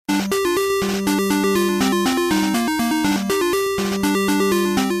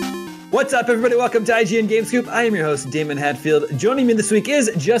What's up, everybody? Welcome to IGN Game Scoop. I am your host, Damon Hatfield. Joining me this week is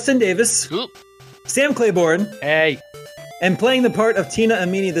Justin Davis. Scoop. Sam Claiborne. Hey. And playing the part of Tina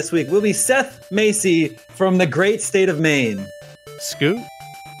Amini this week will be Seth Macy from the great state of Maine. Scoop.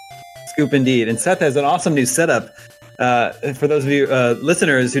 Scoop indeed. And Seth has an awesome new setup. For those of you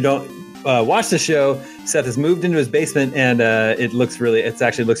listeners who don't watch the show, Seth has moved into his basement and it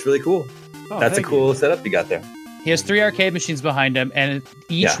actually looks really cool. Oh, That's a cool setup you got there. He has 3 arcade machines behind him, and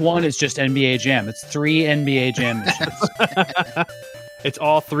each one is just NBA Jam. It's 3 NBA Jam machines. It's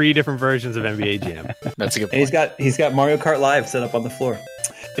all 3 different versions of NBA Jam. That's a good point. And he's got Mario Kart Live set up on the floor.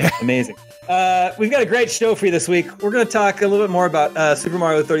 Amazing. We've got a great show for you this week. We're going to talk a little bit more about Super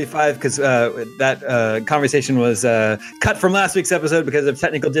Mario 35 because that conversation was cut from last week's episode because of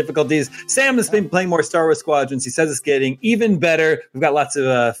technical difficulties. Sam has been playing more Star Wars Squadrons. He says it's getting even better. We've got lots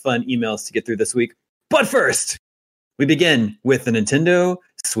of fun emails to get through this week. But first, we begin with the Nintendo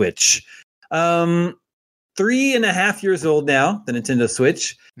Switch. 3.5 years old now, the Nintendo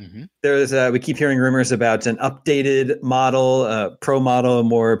Switch. Mm-hmm. There's we keep hearing rumors about an updated model, Pro model, a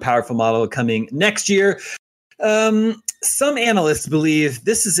more powerful model coming next year. Some analysts believe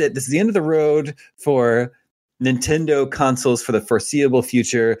this is it. This is the end of the road for Nintendo consoles for the foreseeable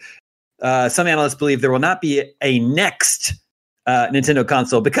future. Some analysts believe there will not be a next Nintendo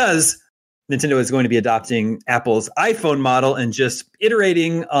console because Nintendo is going to be adopting Apple's iPhone model and just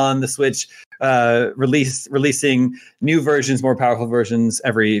iterating on the Switch, releasing new versions, more powerful versions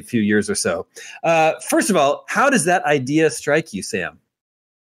every few years or so. First of all, how does that idea strike you, Sam?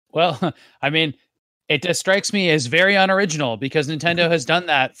 Well, I mean, it strikes me as very unoriginal because Nintendo has done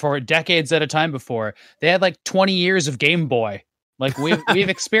that for decades at a time before. They had like 20 years of Game Boy. Like we've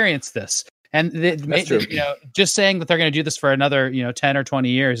experienced this. And just saying that they're going to do this for another, 10 or 20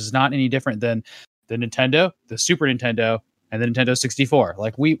 years is not any different than the Nintendo, the Super Nintendo, and the Nintendo 64.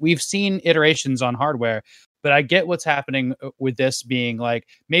 Like we've seen iterations on hardware, but I get what's happening with this being like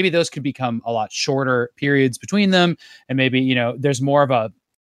maybe those could become a lot shorter periods between them, and maybe there's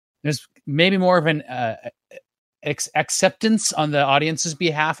maybe more of an acceptance on the audience's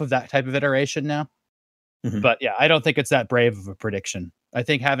behalf of that type of iteration now. Mm-hmm. But yeah, I don't think it's that brave of a prediction. I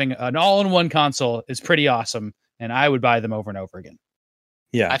think having an all-in-one console is pretty awesome, and I would buy them over and over again.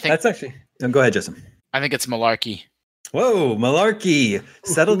 Yeah, that's actually... Go ahead, Justin. I think it's malarkey. Whoa, malarkey.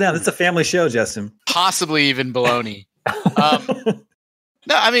 Settle down. It's a family show, Justin. Possibly even baloney. No,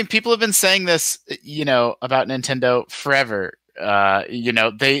 I mean, people have been saying this, about Nintendo forever.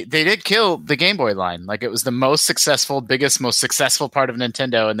 They did kill the Game Boy line. Like, it was the most successful part of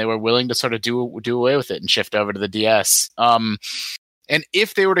Nintendo, and they were willing to sort of do away with it and shift over to the DS. And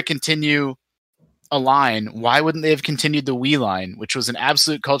if they were to continue a line, why wouldn't they have continued the Wii line, which was an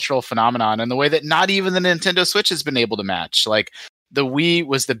absolute cultural phenomenon in the way that not even the Nintendo Switch has been able to match? Like, the Wii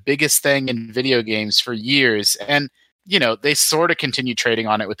was the biggest thing in video games for years, and they sort of continued trading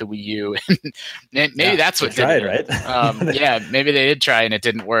on it with the Wii U, and maybe that's what did it, right? Yeah, maybe they did try and it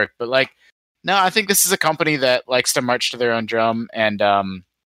didn't work, but no, I think this is a company that likes to march to their own drum, and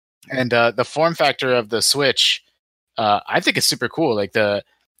the form factor of the Switch. I think it's super cool. Like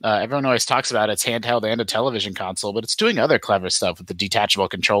everyone always talks about it's handheld and a television console, but it's doing other clever stuff with the detachable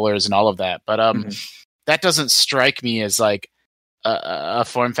controllers and all of that. But that doesn't strike me as like a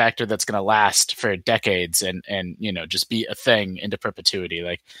form factor that's going to last for decades and just be a thing into perpetuity.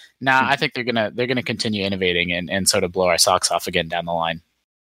 Like, I think they're gonna continue innovating and sort of blow our socks off again down the line.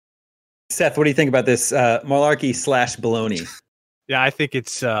 Seth, what do you think about this malarkey / baloney? Yeah, I think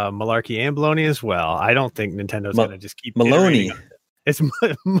it's malarkey and baloney as well. I don't think Nintendo's going to just keep Maloney. It's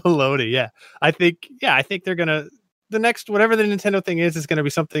Maloney, yeah. I think they're going to the next whatever the Nintendo thing is going to be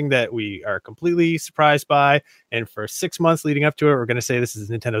something that we are completely surprised by. And for 6 months leading up to it, we're going to say this is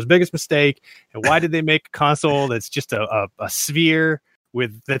Nintendo's biggest mistake. And why did they make a console that's just a sphere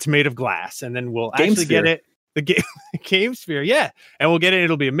that's made of glass? And then we'll actually get it. The game sphere, yeah, and we'll get it.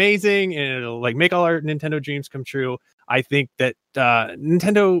 It'll be amazing, and it'll like make all our Nintendo dreams come true. I think that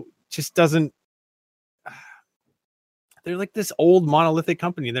Nintendo just doesn't. They're like this old monolithic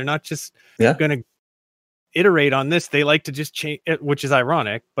company. They're not just going to iterate on this. They like to just change it, which is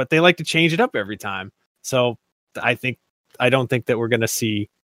ironic, but they like to change it up every time. So I don't think that we're going to see,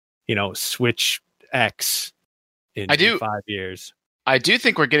 Switch X in 5 years. I do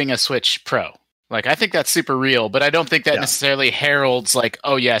think we're getting a Switch Pro. Like, I think that's super real, but I don't think that necessarily heralds like,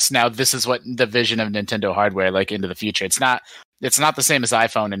 oh yes, now this is what the vision of Nintendo hardware like into the future. It's not the same as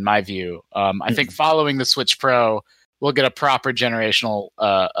iPhone in my view. I think following the Switch Pro, we'll get a proper generational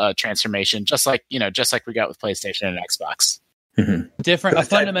transformation, just like we got with PlayStation and Xbox. Mm-hmm. A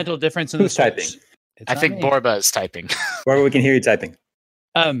fundamental difference in the Who's typing? I think Borba is typing. Borba, we can hear you typing.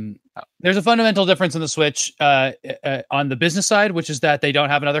 There's a fundamental difference in the Switch on the business side, which is that they don't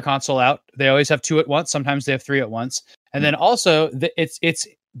have another console out. They always have 2 at once. Sometimes they have 3 at once. And then also, it's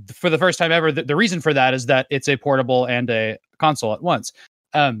for the first time ever. The reason for that is that it's a portable and a console at once.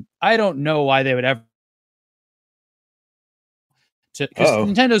 I don't know why they would ever. Because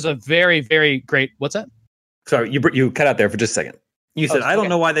Nintendo's a very, very great. What's that? Sorry, you cut out there for just a second. You said, I don't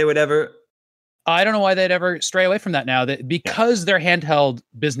know why they would ever. I don't know why they'd ever stray away from that now. That because their handheld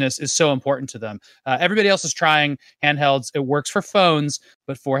business is so important to them. Everybody else is trying handhelds. It works for phones,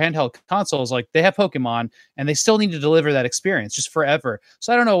 but for handheld consoles, like they have Pokemon, and they still need to deliver that experience just forever.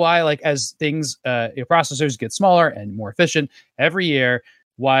 So I don't know why, like as things, processors get smaller and more efficient every year,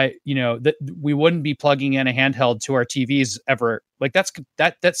 why that we wouldn't be plugging in a handheld to our TVs ever. Like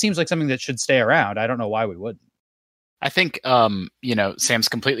that seems like something that should stay around. I don't know why we wouldn't. I think, Sam's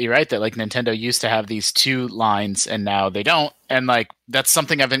completely right that like Nintendo used to have these 2 lines and now they don't. And like, that's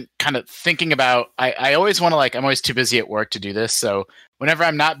something I've been kind of thinking about. I always want to I'm always too busy at work to do this. So whenever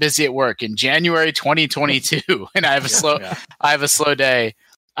I'm not busy at work in January 2022 and I have a slow day,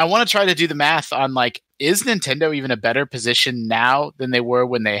 I want to try to do the math on like, is Nintendo even a better position now than they were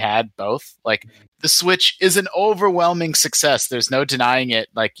when they had both? Like the Switch is an overwhelming success. There's no denying it.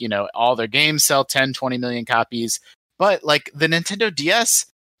 Like, all their games sell 10, 20 million copies. But like the Nintendo DS,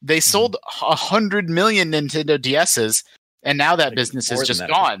 they sold 100 million Nintendo DSs, and now that business is just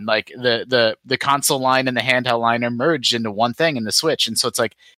gone. Like the console line and the handheld line are merged into one thing in the Switch. And so it's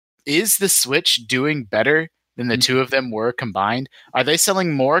like, is the Switch doing better than the 2 of them were combined? Are they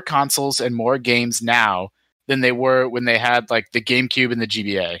selling more consoles and more games now than they were when they had like the GameCube and the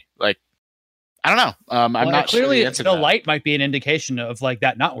GBA? Like, I don't know. I'm not clearly sure the light might be an indication of like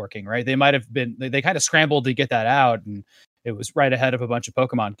that not working, right? They might have been, they kind of scrambled to get that out, and it was right ahead of a bunch of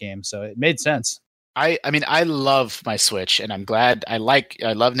Pokemon games. So it made sense. I mean, I love my Switch, and I'm glad I love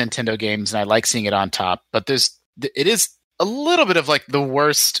Nintendo games, and I like seeing it on top, but it is a little bit of like the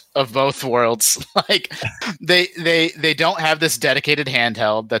worst of both worlds. Like they don't have this dedicated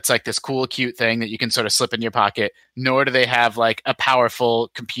handheld that's like this cool, cute thing that you can sort of slip in your pocket, nor do they have like a powerful,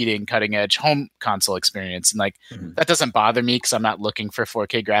 competing, cutting edge home console experience. And like, that doesn't bother me because I'm not looking for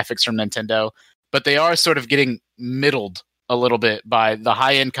 4K graphics from Nintendo, but they are sort of getting middled a little bit by the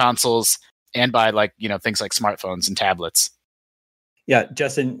high end consoles and by like, things like smartphones and tablets. Yeah,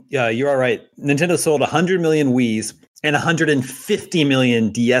 Justin, you are right. Nintendo sold 100 million Wiis and 150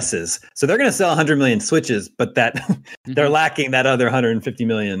 million DSs. So they're going to sell 100 million Switches, but that they're lacking that other 150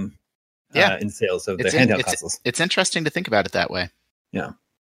 million in sales of their handheld consoles. It's interesting to think about it that way. Yeah.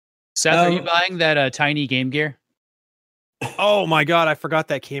 Seth, are you buying that tiny Game Gear? Oh my God, I forgot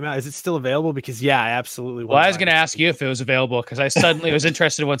that came out. Is it still available? Because I absolutely want. Well, I was going to ask you if it was available because I suddenly was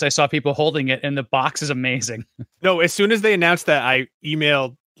interested once I saw people holding it, and the box is amazing. No, as soon as they announced that, I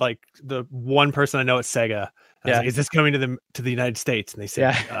emailed like the one person I know at Sega. Like, is this coming to the United States? And they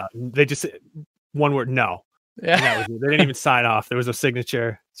said, they just said one word, no. Yeah, and that was it. They didn't even sign off. There was no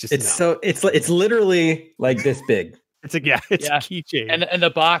signature. It's literally like this big. It's a keychain, and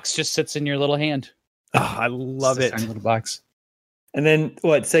the box just sits in your little hand. Oh, I love it. Tiny little box. And then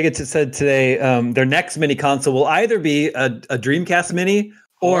what Sega said today, their next mini console will either be a Dreamcast mini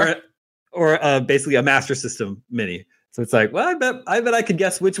or basically a Master System mini. So it's like, well, I bet I could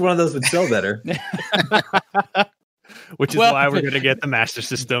guess which one of those would sell better. Which is why we're going to get the Master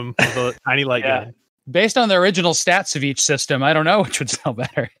System with a tiny light gun. Based on the original stats of each system, I don't know which would sell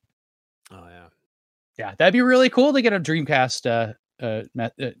better. Oh yeah, yeah, that'd be really cool to get a Dreamcast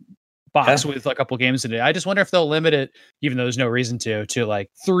box with a couple games in it. I just wonder if they'll limit it, even though there's no reason to like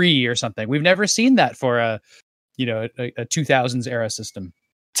 3 or something. We've never seen that for a 2000s era system.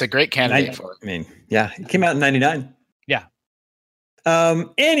 It's a great candidate for it. I mean, yeah, it came out in 99. Yeah.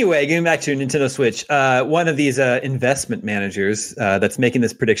 Anyway, getting back to Nintendo Switch, one of these investment managers that's making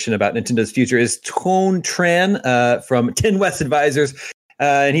this prediction about Nintendo's future is Tone Tran from 10 West Advisors.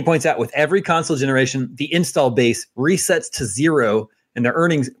 And he points out with every console generation, the install base resets to 0 and their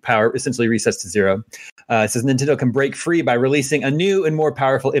earnings power essentially resets to 0. It says Nintendo can break free by releasing a new and more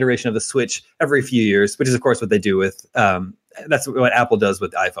powerful iteration of the Switch every few years, which is, of course, what they do with that's what Apple does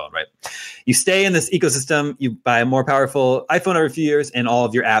with the iPhone, right? You stay in this ecosystem, you buy a more powerful iPhone every few years, and all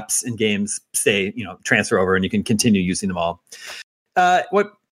of your apps and games transfer over, and you can continue using them all.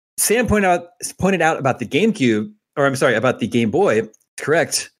 What Sam pointed out about the GameCube, about the Game Boy,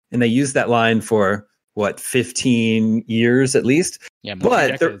 correct, and they used that line for 15 years at least. Yeah,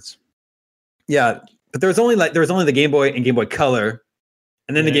 decades. But there was only the Game Boy and Game Boy Color.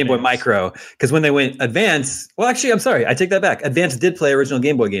 And then the Game Boy Micro, because when they went Advance, well, actually, I'm sorry, I take that back. Advance did play original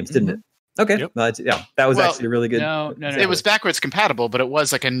Game Boy games, didn't it? Okay. Yep. That was actually really good. No. It was backwards compatible, but it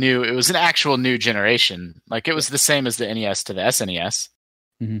was like it was an actual new generation. Like it was the same as the NES to the SNES.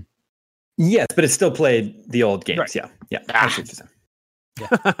 Mm-hmm. Yes, but it still played the old games. Right. Yeah. I see what you're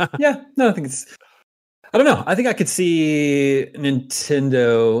saying. Yeah. No, I think I don't know. I think I could see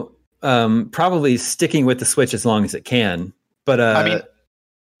Nintendo probably sticking with the Switch as long as it can. But I mean,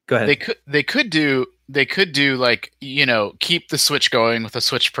 go ahead. They could do like, keep the Switch going with a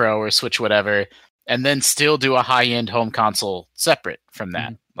Switch Pro or Switch whatever, and then still do a high-end home console separate from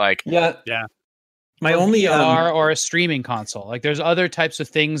that. Like, yeah. My only VR or a streaming console. Like there's other types of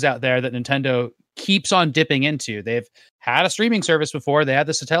things out there that Nintendo keeps on dipping into. They've had a streaming service before. They had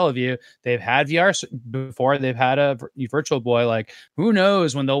the Satellaview. They've had VR before. They've had a Virtual Boy. Like who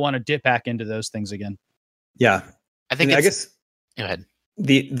knows when they'll want to dip back into those things again. Yeah. I guess. Go ahead.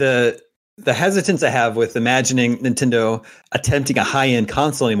 The hesitance I have with imagining Nintendo attempting a high-end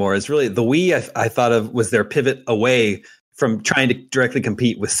console anymore is really the Wii. I thought of was their pivot away from trying to directly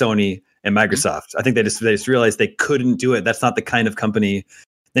compete with Sony and Microsoft. I think they just realized they couldn't do it. That's not the kind of company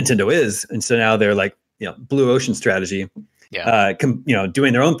Nintendo is, and so now they're like, blue ocean strategy. Yeah.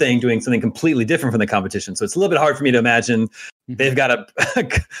 Doing their own thing, doing something completely different from the competition. So it's a little bit hard for me to imagine they've got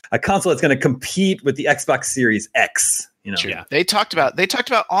a console that's going to compete with the Xbox Series X. Sure. Yeah. They talked about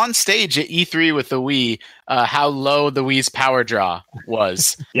on stage at E3 with the Wii how low the Wii's power draw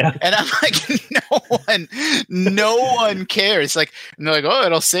was. Yeah. And I'm like, no one cares. Like, and they're like, oh,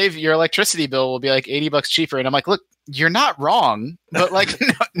 it'll save your electricity bill will be like $80 cheaper. And I'm like, look, you're not wrong, but like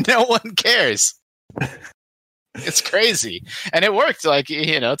no one cares. It's crazy. And it worked. Like,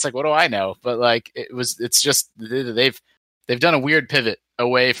 it's like, what do I know? But like it's just they've done a weird pivot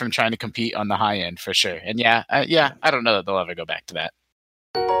away from trying to compete on the high end for sure. And I don't know that they'll ever go back to that.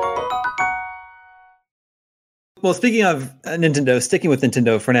 Well, speaking of Nintendo, sticking with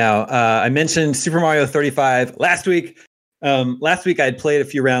Nintendo for now, I mentioned Super Mario 35 last week. Last week I had played a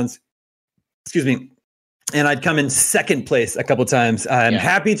few rounds, and I'd come in second place a couple times. I'm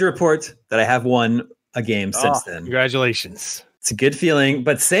happy to report that I have won a game since then. Congratulations. It's a good feeling.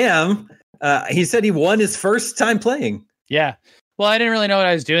 But Sam, he said he won his first time playing. Yeah. Well, I didn't really know what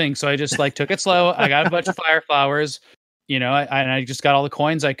I was doing, so I just took it slow. I got a bunch of fire flowers, I just got all the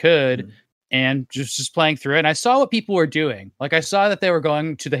coins I could and just playing through it. And I saw what people were doing. Like I saw that they were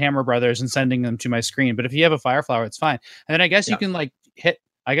going to the Hammer Brothers and sending them to my screen. But if you have a fire flower, it's fine. And then I guess you can hit.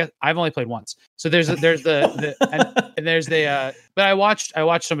 I guess I've only played once, so there's the and there's the. But I watched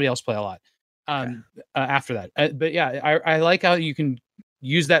somebody else play a lot after that. But yeah, I like how you can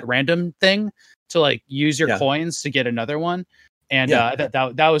use that random thing to use your coins to get another one. And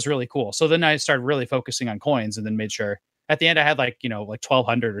that was really cool. So then I started really focusing on coins, and then made sure at the end I had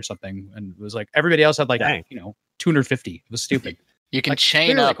 1,200 or something, and it was like everybody else had 250. It was stupid. You can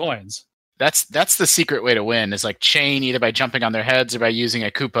chain up coins. That's the secret way to win is chain either by jumping on their heads or by using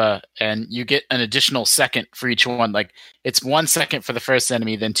a Koopa, and you get an additional second for each one. Like it's 1 second for the first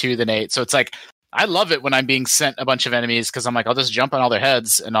enemy, then 2, then 8. So it's I love it when I'm being sent a bunch of enemies because I'm I'll just jump on all their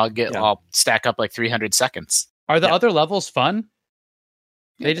heads and I'll stack up 300 seconds. Are the other levels fun?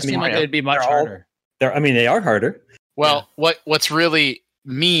 They just seem like they'd be much harder. They are harder. Well, what's really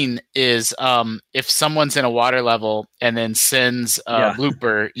mean is if someone's in a water level and then sends a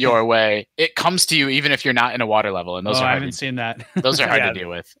blooper your way, it comes to you even if you're not in a water level. And those are I haven't seen that. Those are hard to deal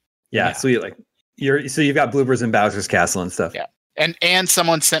with. Yeah. So you've got bloopers in Bowser's Castle and stuff. Yeah. And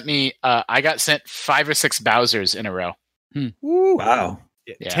someone sent me. I got sent 5 or 6 Bowsers in a row. Wow.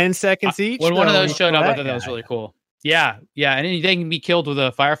 10 seconds each. When one of those showed up, I thought that was really cool. Yeah, and they can be killed with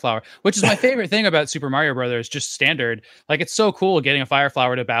a fire flower, which is my favorite thing about Super Mario Brothers. Just standard, it's so cool getting a fire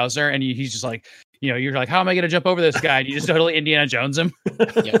flower to Bowser, and he's just you're like, how am I going to jump over this guy? And you just totally Indiana Jones him.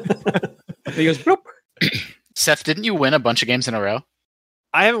 Yeah. He goes, bloop. Seth, didn't you win a bunch of games in a row?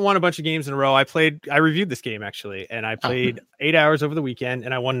 I haven't won a bunch of games in a row. I reviewed this game actually, and I played 8 hours over the weekend,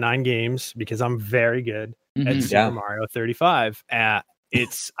 and I won 9 games because I'm very good at Super Mario 35.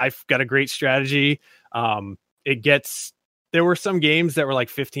 I've got a great strategy. There were some games that were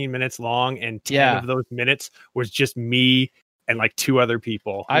 15 minutes long, and 10 of those minutes was just me and 2 other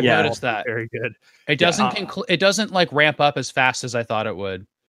people. I've noticed that. Very good. It doesn't it doesn't ramp up as fast as I thought it would.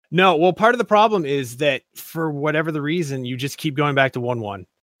 No, well, part of the problem is that for whatever the reason, you just keep going back to 1-1,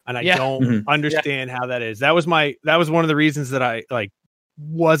 and I don't understand how that is. That was one of the reasons that I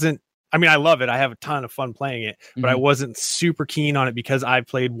wasn't. I mean, I love it. I have a ton of fun playing it, but I wasn't super keen on it because I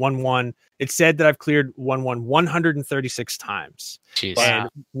played 1-1. It said that I've cleared 1-1 136 times. Jeez. And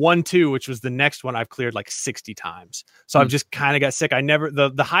 1-2, which was the next one, I've cleared 60 times. So I've just kind of got sick.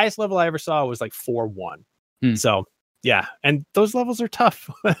 The highest level I ever saw was 4-1. So yeah. And those levels are tough.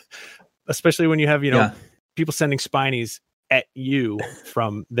 especially when you have, Yeah. people sending spinies at you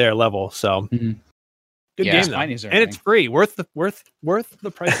from their level. So Mhm. good Yeah. game though. Spinies are And it's annoying. free, worth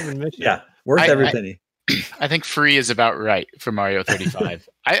the price of admission. Yeah, worth every penny. I think free is about right for Mario 35.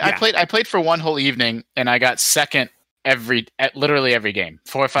 I played for one whole evening and I got second at literally every game.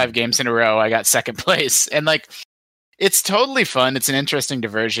 4 or 5 games in a row, I got second place. And like, it's totally fun. It's an interesting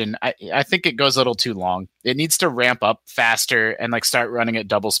diversion. I think it goes a little too long. It needs to ramp up faster and like start running at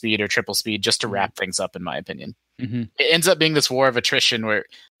double speed or triple speed just to wrap things up, in my opinion. Mm-hmm. It ends up being this war of attrition where,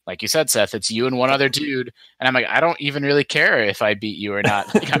 like you said, Seth, it's you and one other dude, and I'm like, I don't even really care if I beat you or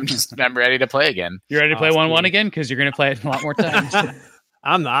not. Like, I'm ready to play again. You ready to play 1-1 again? Because you're going to play it a lot more times.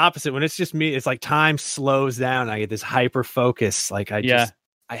 I'm the opposite. When it's just me, it's like time slows down. I get this hyper focus. Like I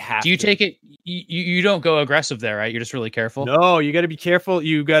have. Do you to. take it? You don't go aggressive there, right? You're just really careful. No, you got to be careful.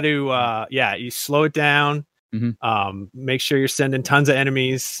 You got to, you slow it down. Mhm. Make sure you're sending tons of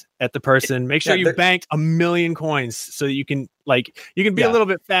enemies at the person. Make sure you banked 1 million coins so that you can be a little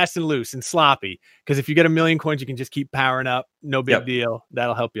bit fast and loose and sloppy. Because if you get 1 million coins, you can just keep powering up. No big deal.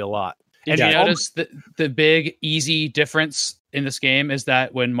 That'll help you a lot. Did you notice the big easy difference in this game is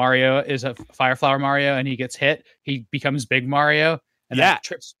that when Mario is a Fireflower Mario and he gets hit, he becomes Big Mario, and that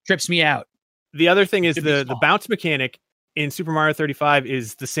trips me out. The other thing is the bounce mechanic in Super Mario 35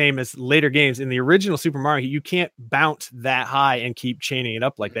 is the same as later games. In the original Super Mario, you can't bounce that high and keep chaining it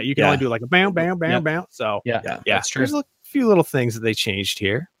up like that. You can only do like a bam, bam, bam, bam. So that's true. There's a few little things that they changed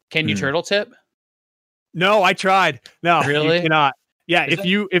here. Can you turtle tip? No, I tried. No, really? You cannot. Yeah, if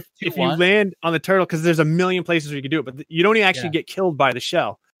you land on the turtle, because there's 1 million places where you can do it, but you don't actually get killed by the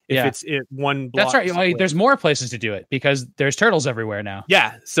shell if it's one block. That's right. Split. There's more places to do it because there's turtles everywhere now.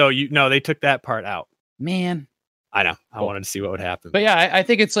 Yeah, so they took that part out. Man, I know. I wanted to see what would happen. But yeah, I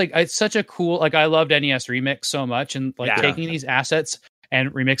think it's such a cool, like I loved NES Remix so much, and taking these assets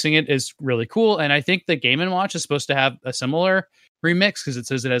and remixing it is really cool. And I think the Game & Watch is supposed to have a similar remix because it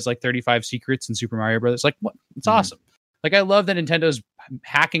says it has like 35 secrets in Super Mario Brothers. Like, what? It's awesome. Like, I love that Nintendo's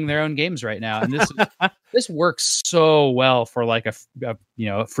hacking their own games right now, and this works so well for like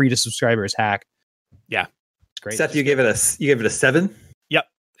a free to subscribers hack. Yeah, it's great. Seth, you gave it a 7. Yep,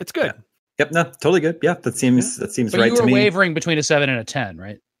 it's good. Yeah. Yep, no, totally good. Yeah, that seems but right to me. You were wavering between a 7 and a 10,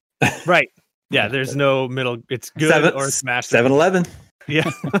 right? Right. Yeah, there's no middle. It's good or smash. 7-11. Yeah.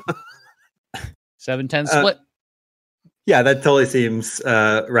 7-10 split. Yeah, that totally seems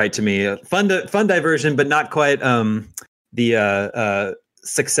right to me. Fun diversion, but not quite the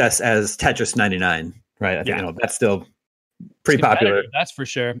success as Tetris 99. Right? I think that's still pretty popular. That's for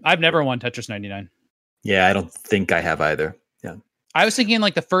sure. I've never won Tetris 99. Yeah, I don't think I have either. Yeah. I was thinking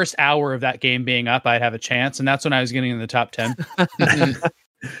like the first hour of that game being up, I'd have a chance, and that's when I was getting in the top 10.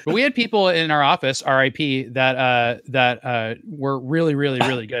 But we had people in our office, RIP, that were really, really,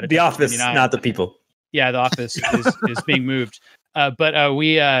 really good at the office, 99. not the people. Yeah, the office is being moved. But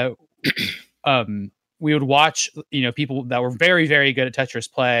we would watch, people that were very, very good at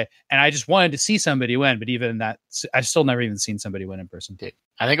Tetris play, and I just wanted to see somebody win. But even that, I've still never even seen somebody win in person.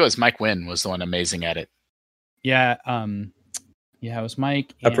 I think it was Mike Wynn was the one amazing at it. Yeah, it was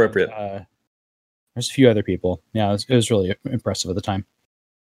Mike. And, appropriate. There's a few other people. Yeah, it was really impressive at the time.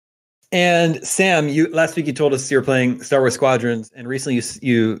 And Sam, last week you told us you were playing Star Wars Squadrons, and recently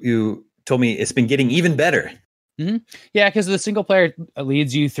you told me it's been getting even better. Mm-hmm. Yeah, because the single player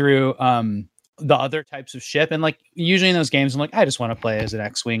leads you through the other types of ship, and like usually in those games, I'm like, I just want to play as an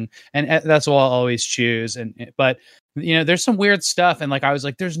X-wing, and that's what I'll always choose. But there's some weird stuff, and like I was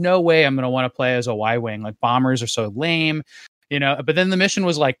like, there's no way I'm going to want to play as a Y-wing. Like bombers are so lame, But then the mission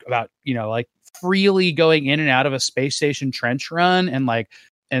was like about like freely going in and out of a space station trench run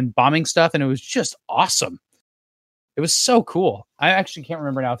and bombing stuff, and it was just awesome. It was so cool. I actually can't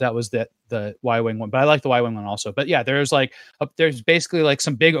remember now if that was the Y-wing one, but I like the Y-wing one also. But yeah, there's basically like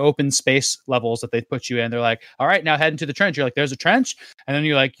some big open space levels that they put you in. They're like, all right, now head into the trench. You're like, there's a trench. And then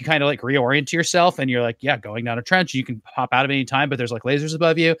you kind of like reorient yourself, and you're like, yeah, going down a trench. You can pop out of any time, but there's like lasers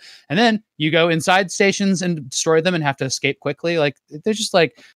above you. And then you go inside stations and destroy them and have to escape quickly. Like there's just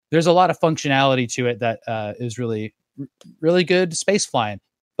there's a lot of functionality to it that is really, really good space flying.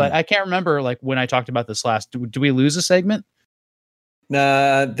 But I can't remember when I talked about this last. Do we lose a segment?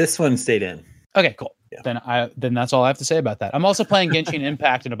 This one stayed in. Okay, cool. Yeah. Then that's all I have to say about that. I'm also playing Genshin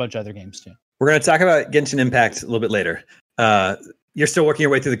Impact and a bunch of other games too. We're going to talk about Genshin Impact a little bit later. You're still working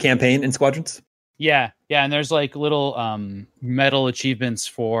your way through the campaign in Squadrons? Yeah, and there's little medal achievements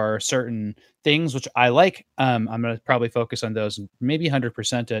for certain things, which I like. I'm going to probably focus on those, maybe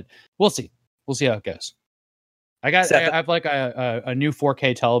 100% it. We'll see how it goes. I have a new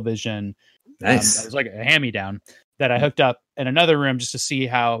 4K television. Nice. It was like a hand-me-down that I hooked up in another room just to see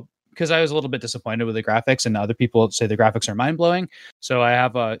how, because I was a little bit disappointed with the graphics, and other people say the graphics are mind blowing. So I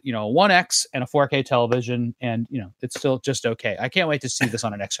have a 1X and a 4K television, and it's still just okay. I can't wait to see this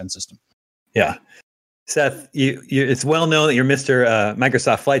on a next gen system. Yeah, Seth, you it's well known that you're Mr.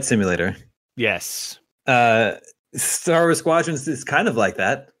 Microsoft Flight Simulator. Yes. Star Wars Squadrons is kind of like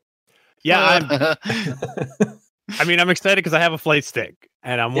that. Yeah, I'm excited because I have a flight stick,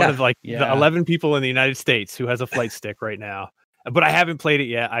 and I'm one of the 11 people in the United States who has a flight stick right now. But I haven't played it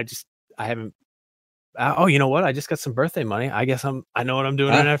yet. I haven't. Oh, you know what? I just got some birthday money. I guess I know what I'm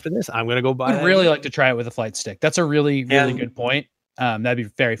doing right after this. I'm gonna go buy. I'd really like to try it with a flight stick. That's a really good point. That'd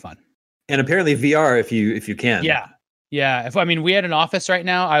be very fun. And apparently VR if you can. Yeah. We had an office right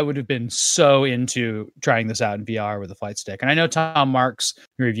now, I would have been so into trying this out in VR with a flight stick. And I know Tom Marks,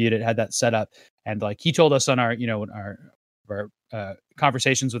 who reviewed it, had that set up, and he told us on our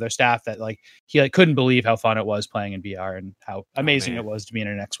conversations with our staff that he couldn't believe how fun it was playing in VR and how amazing it was to be in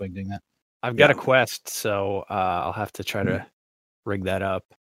an X-Wing doing that. I've got a Quest, so I'll have to try to rig that up.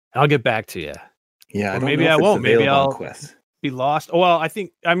 I'll get back to you. Yeah, maybe I won't. Maybe I'll be lost. Oh, well,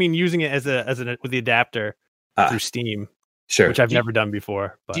 using it as with the adapter through Steam, sure, which I've never done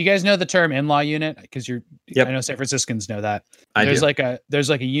before. But. Do you guys know the term in-law unit? Because I know San Franciscans know that. There's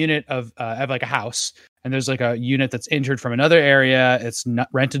a unit of a house, and there's a unit that's entered from another area. It's not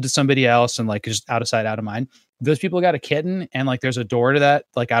rented to somebody else, and just out of sight, out of mind. Those people got a kitten, and there's a door to that,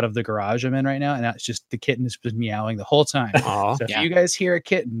 out of the garage I'm in right now, and that's just the kitten has been meowing the whole time. So if you guys hear a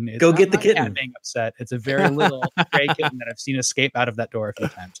kitten, it's go get the kitten. Being upset, it's a very little gray kitten that I've seen escape out of that door a few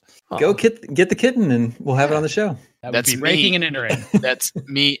times. Go get the kitten, and we'll have it on the show. That's would be breaking and entering. That's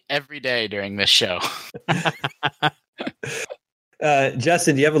me every day during this show.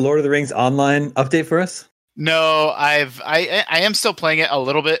 Justin, do you have a Lord of the Rings online update for us? No, I am still playing it a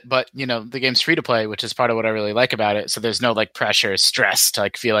little bit, but the game's free to play, which is part of what I really like about it. So there's no pressure, stress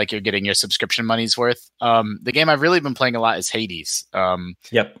to feel like you're getting your subscription money's worth. The game I've really been playing a lot is Hades.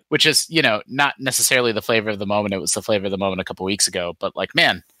 Which is not necessarily the flavor of the moment. It was the flavor of the moment a couple weeks ago, but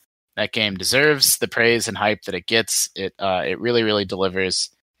man, that game deserves the praise and hype that it gets. It really, really delivers.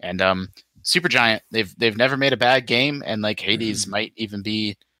 And Supergiant, they've never made a bad game, and Hades might even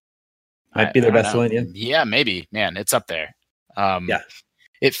be. Might be their best one, yeah. Yeah, maybe. Man, it's up there.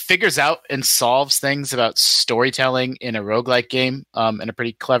 It figures out and solves things about storytelling in a roguelike game in a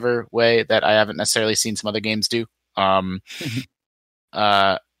pretty clever way that I haven't necessarily seen some other games do.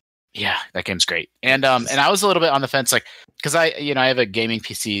 Yeah, that game's great. And I was a little bit on the fence, because I have a gaming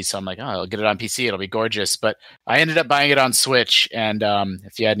PC, so I'm I'll get it on PC, it'll be gorgeous. But I ended up buying it on Switch, and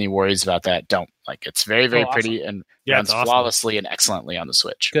if you had any worries about that, don't. It's very, very pretty and runs flawlessly and excellently on the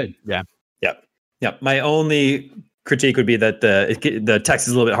Switch. Good. Yeah. My only critique would be that the text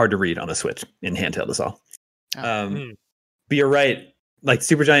is a little bit hard to read on the Switch in handheld is all. But you're right.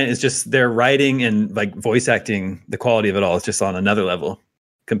 Supergiant is just their writing and voice acting, the quality of it all is just on another level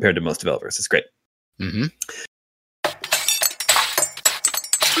compared to most developers. It's great. Mm-hmm.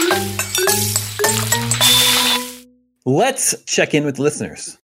 Let's check in with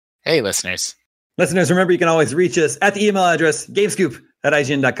listeners. Hey, listeners. Listeners, remember you can always reach us at the email address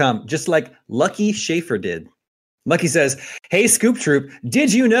gamescoop@ign.com, just like Lucky Schaefer did. Lucky says, "Hey, Scoop Troop,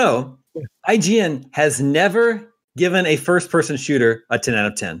 did you know IGN has never given a first-person shooter a 10 out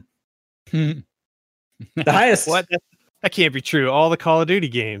of 10? The highest." What? That can't be true. All the Call of Duty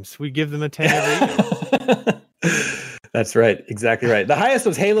games, we give them a 10 every year. That's right. Exactly right. The highest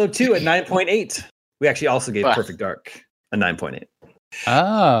was Halo 2 at 9.8. We actually also gave Perfect Dark a 9.8.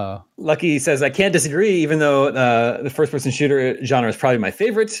 Oh. Lucky says, "I can't disagree, even though the first-person shooter genre is probably my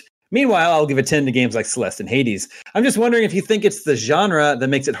favorite. Meanwhile, I'll give a 10 to games like Celeste and Hades. I'm just wondering if you think it's the genre that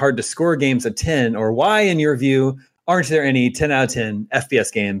makes it hard to score games a 10, or why, in your view, aren't there any 10 out of 10 FPS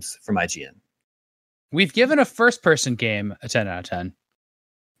games from IGN?" We've given a first-person game a 10 out of 10.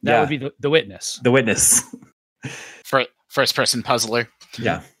 That would be The Witness. The Witness. For first-person puzzler.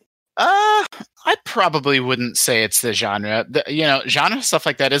 Yeah. I probably wouldn't say it's the genre. Genre stuff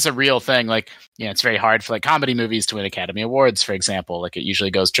like that is a real thing. It's very hard for comedy movies to win Academy Awards, for example. It usually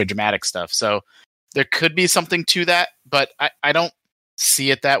goes to dramatic stuff. So there could be something to that, but I don't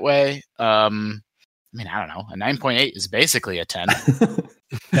see it that way. I don't know. A 9.8 is basically a 10.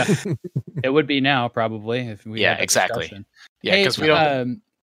 Yeah. It would be now, probably. If we had exactly. Discussion. Yeah, because we don't.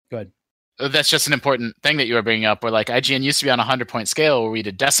 Go ahead. That's just an important thing that you were bringing up, where IGN used to be on a 100-point scale where we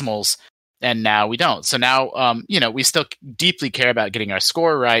did decimals, and now we don't. So now, we still deeply care about getting our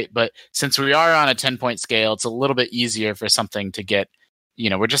score right, but since we are on a 10-point scale, it's a little bit easier for something to get,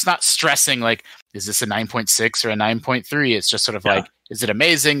 we're just not stressing, is this a 9.6 or a 9.3? It's just sort of is it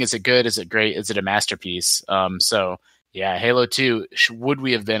amazing? Is it good? Is it great? Is it a masterpiece? So Yeah, Halo 2, would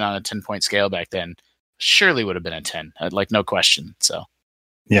we have been on a 10-point scale back then? Surely would have been a 10, like no question. So,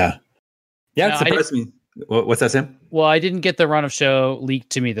 yeah, it surprised me. What's that, Sam? Well, I didn't get the run of show leaked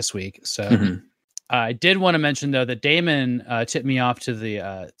to me this week, so I did want to mention though that Damon tipped me off to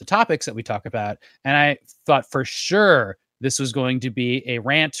the topics that we talk about, and I thought for sure this was going to be a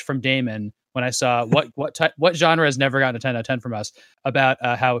rant from Damon when I saw what genre has never gotten a 10 out of 10 from us about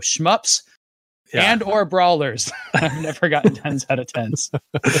how shmups and or brawlers have never gotten 10s out of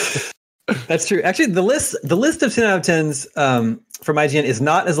 10s. That's true. Actually, the list of 10 out of 10s from IGN is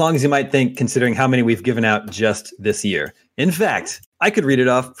not as long as you might think, considering how many we've given out just this year. In fact, I could read it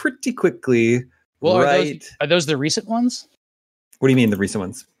off pretty quickly. Well, right? Are those the recent ones? What do you mean the recent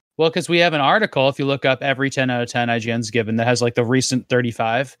ones? Well, because we have an article, if you look up every 10 out of 10 IGN's given, that has like the recent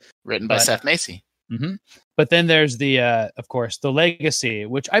 35. Written by Seth Macy. Mm-hmm. But then there's the, of course, the Legacy,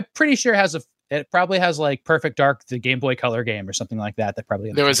 which I'm pretty sure it probably has like Perfect Dark, the Game Boy Color game or something like that.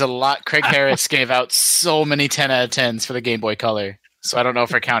 There was a lot. Craig Harris gave out so many 10 out of 10s for the Game Boy Color. So I don't know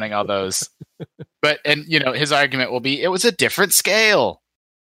if we're counting all those. But, and his argument will be, it was a different scale.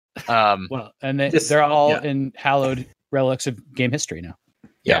 Well, and they're all in hallowed relics of game history now.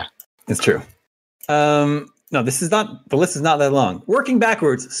 Yeah, it's true. No, the list is not that long. Working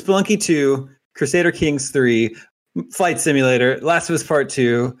backwards, Spelunky 2, Crusader Kings 3, Flight Simulator, Last of Us Part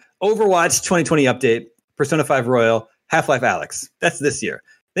 2, Overwatch 2020 update, Persona 5 Royal, Half-Life Alyx. That's this year.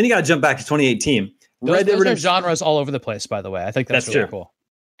 Then you got to jump back to 2018. Those are genres all over the place, by the way. I think that's really cool.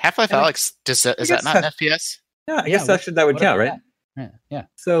 Half-Life Alyx, is that not an FPS? Yeah, I guess that would count, right? Yeah.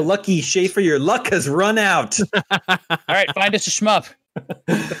 So, Lucky Schaefer, your luck has run out. All right, find us a shmup.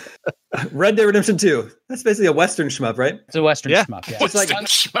 Red Dead Redemption 2. That's basically a Western shmup, right? It's a Western shmup. Yeah. It's like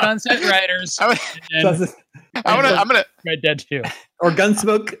Sunset Riders. I'm gonna Red Dead 2. Or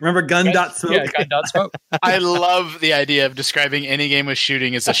Gunsmoke. Remember Gun.Smoke? Yeah, Gun.Smoke. I love the idea of describing any game with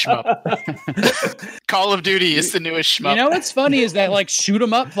shooting as a shmup. Call of Duty is the newest shmup. You know what's funny is that like shoot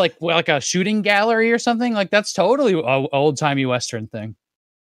 'em up, like a shooting gallery or something. Like that's totally an old timey Western thing.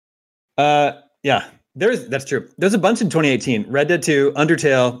 Yeah. That's true. There's a bunch in 2018. Red Dead 2,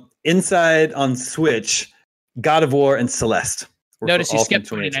 Undertale, Inside on Switch, God of War, and Celeste. Notice you skipped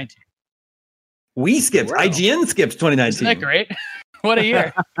 2019. We skipped. Wow. IGN skipped 2019. Isn't that great? What a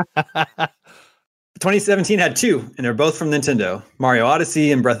year. 2017 had 2, and they're both from Nintendo. Mario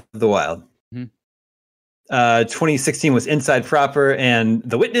Odyssey and Breath of the Wild. 2016 was Inside Proper and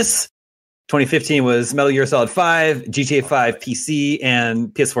The Witness. 2015 was Metal Gear Solid 5, GTA 5 PC, and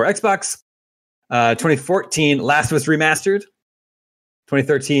PS4 Xbox. 2014, Last of Us Remastered.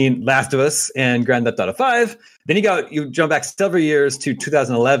 2013, Last of Us and Grand Theft Auto 5. Then you jump back several years to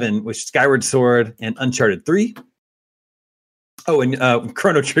 2011, which Skyward Sword and Uncharted 3. Oh, and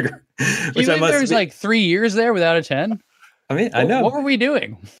Chrono Trigger. Which you think there was like 3 years there without a 10? I mean, I know. What were we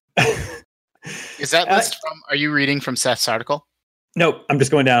doing? Is that list are you reading from Seth's article? No, I'm just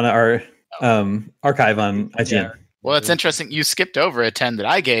going down our archive on IGN. Yeah. Well, it's interesting. You skipped over a 10 that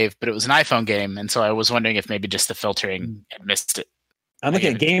I gave, but it was an iPhone game. And so I was wondering if maybe just the filtering had missed it. I'm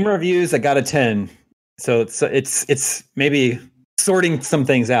looking at game reviews that got a 10. So it's maybe sorting some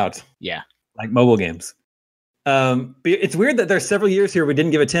things out. Yeah. Like mobile games. But it's weird that there's several years here we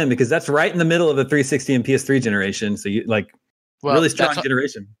didn't give a 10 because that's right in the middle of the 360 and PS3 generation. So really strong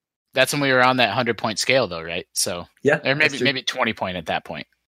generation. That's when we were on that 100-point scale though, right? So yeah, or maybe 20 point at that point.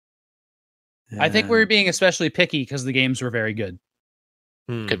 I think we were being especially picky because the games were very good.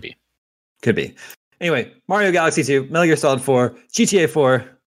 Could be. Anyway, Mario Galaxy 2, Metal Gear Solid 4, GTA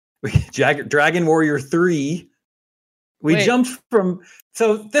 4, Dragon Warrior 3. We jumped from...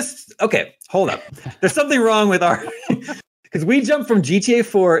 So this... Okay, hold up. There's something wrong with our... Because we jumped from GTA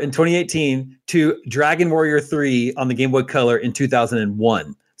 4 in 2018 to Dragon Warrior 3 on the Game Boy Color in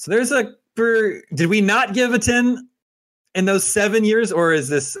 2001. So there's did we not give a 10 in those 7 years, or is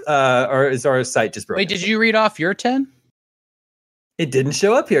this or is our site just broken? Wait, did you read off your 10? It didn't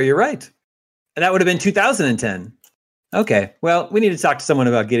show up here. You're right. And that would have been 2010. Okay. Well, we need to talk to someone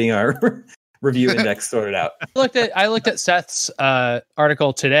about getting our review index sorted out. I looked at Seth's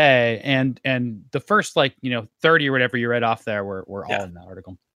article today, and the first 30 or whatever you read off there were all in the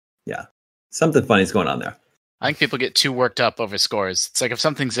article. Yeah. Something funny's going on there. I think people get too worked up over scores. It's like if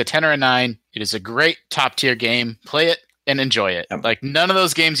something's a 10 or a 9, it is a great top tier game. Play it and enjoy it. Yep. Like none of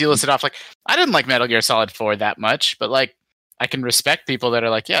those games you listed off, like I didn't like Metal Gear Solid 4 that much, but like I can respect people that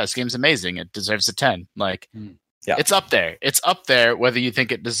are like, yeah, this game's amazing. It deserves a 10. Like it's up there. It's up there whether you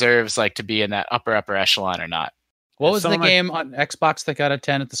think it deserves like to be in that upper echelon or not. What was the game on Xbox that got a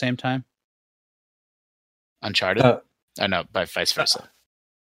 10 at the same time? Uncharted? Oh no, by vice versa.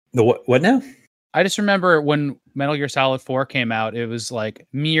 The what now? I just remember when Metal Gear Solid 4 came out, it was like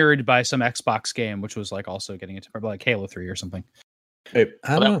mirrored by some Xbox game, which was like also getting into like Halo 3 or something. I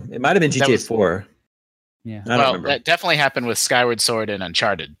don't know. It might have been GTA 4. Yeah. I don't remember. That definitely happened with Skyward Sword and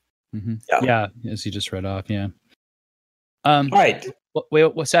Uncharted. Mm-hmm. Yeah. Yeah, as you just read off. Yeah. All right.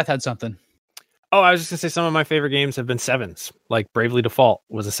 Wait, Seth had something. Oh, I was just gonna say some of my favorite games have been 7s. Like Bravely Default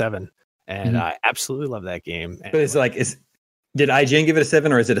was a 7, and I absolutely love that game. But it's like, did IGN give it a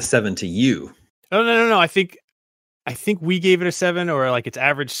 7 or is it a 7 to you? No. I think we gave it a 7, or like its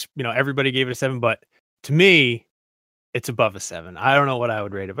average. Everybody gave it a 7, but to me, it's above a 7. I don't know what I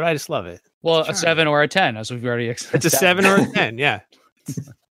would rate it, but I just love it. Well, a 7 or a 10, as we've already It's a 7 or a 10. Yeah.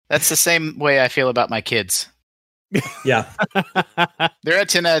 That's the same way I feel about my kids. Yeah. They're a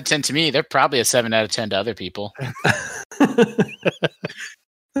 10 out of 10 to me. They're probably a 7 out of 10 to other people.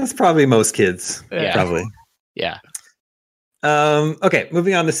 That's probably most kids. Yeah. Probably. Yeah. Okay,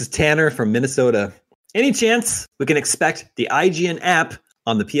 moving on. This is Tanner from Minnesota. Any chance we can expect the IGN app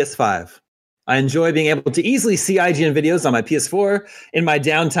on the PS5? I enjoy being able to easily see IGN videos on my PS4 in my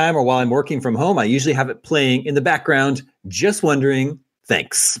downtime or while I'm working from home. I usually have it playing in the background. Just wondering.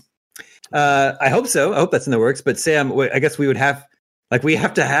 Thanks. I hope so. I hope that's in the works. But Sam, I guess we have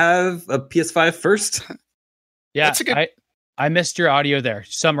to have a PS5 first. Yeah, That's a good. I missed your audio there.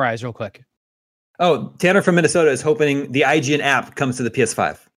 Summarize real quick. Oh, Tanner from Minnesota is hoping the IGN app comes to the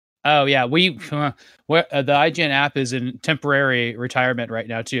PS5. Oh yeah, the IGN app is in temporary retirement right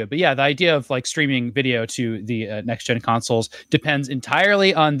now too. But yeah, the idea of like streaming video to the next gen consoles depends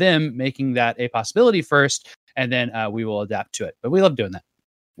entirely on them making that a possibility first, and then we will adapt to it. But we love doing that.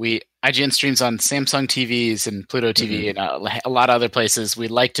 IGN streams on Samsung TVs and Pluto TV and a lot of other places. We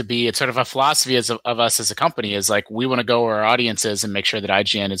like to be. It's sort of a philosophy of us as a company is like we want to go where our audience is and make sure that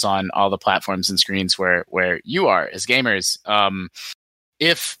IGN is on all the platforms and screens where you are as gamers.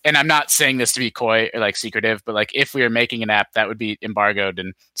 And I'm not saying this to be coy or like secretive, but like if we were making an app that would be embargoed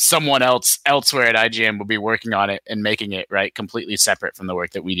and someone elsewhere at IGN would be working on it and making it right completely separate from the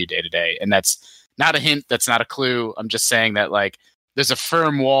work that we do day to day. And that's not a hint. That's not a clue. I'm just saying that like there's a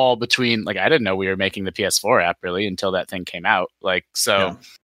firm wall between like I didn't know we were making the PS4 app really until that thing came out. Like so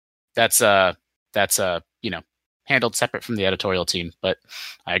that's handled separate from the editorial team. But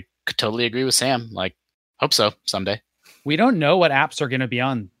I could totally agree with Sam. Like hope so someday. We don't know what apps are going to be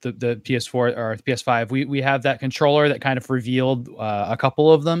on the PS4 or PS5. We have that controller that kind of revealed a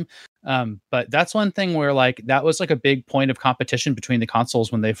couple of them. But that's one thing where like that was like a big point of competition between the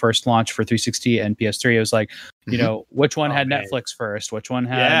consoles when they first launched for 360 and PS3. It was like, which one had Netflix first, which one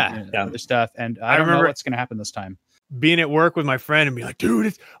had other stuff. And I don't know what's going to happen this time. Being at work with my friend and be like, dude,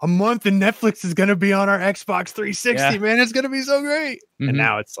 it's a month and Netflix is going to be on our Xbox 360, man. It's going to be so great. Mm-hmm. And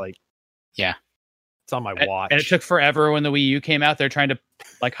now it's like, it's on my watch. And it took forever when the Wii U came out. They're trying to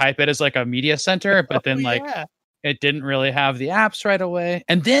like hype it as like a media center, but then it didn't really have the apps right away.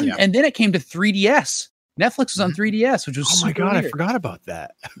 And then it came to 3DS. Netflix was on 3DS, which was oh my god, weird. I forgot about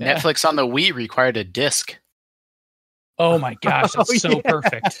that. Netflix on the Wii required a disc. Oh my gosh, that's so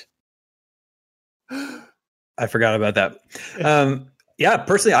perfect. I forgot about that.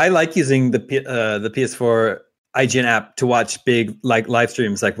 Personally, I like using the PS4 IGN app to watch big like live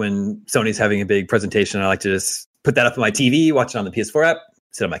streams, like when Sony's having a big presentation. I like to just put that up on my TV, watch it on the PS4 app,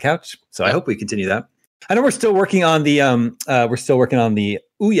 sit on my couch. So I hope we continue that. I know we're still working on the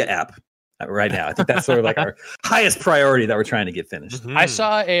Ouya app right now. I think that's sort of like our highest priority that we're trying to get finished. I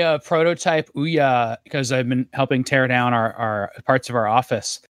saw a prototype Ouya because I've been helping tear down our parts of our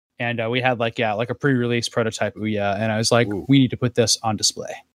office, and we had like a pre-release prototype Ouya, and I was like, we need to put this on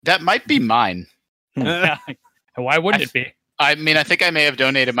display. That might be mine. Why wouldn't it be? I mean, I think I may have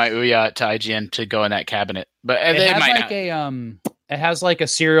donated my Ouya to IGN to go in that cabinet, but it has like a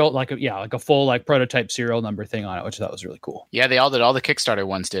serial, like a full like prototype serial number thing on it, which I thought was really cool. Yeah, they all did. All the Kickstarter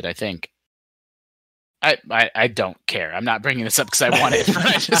ones did, I think. I don't care. I'm not bringing this up because I want it.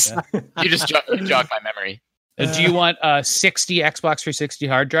 You just jog my memory. Do you want 60 Xbox 360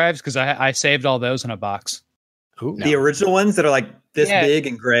 hard drives? Because I saved all those in a box. Ooh, no. The original ones that are like this big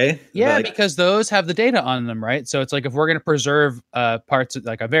and gray. Yeah, like... because those have the data on them, right? So it's like if we're going to preserve parts,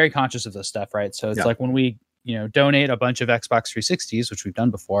 like I'm very conscious of this stuff, right? So it's like when we donate a bunch of Xbox 360s, which we've done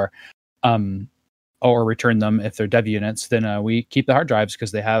before, or return them if they're dev units, then we keep the hard drives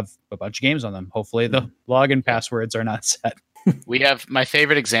because they have a bunch of games on them. Hopefully the login passwords are not set. We have my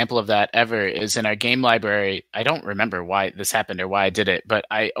favorite example of that ever is in our game library. I don't remember why this happened or why I did it, but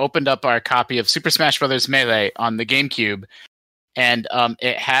I opened up our copy of Super Smash Bros. Melee on the GameCube, and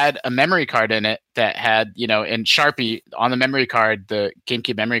it had a memory card in it that had, in Sharpie on the memory card, the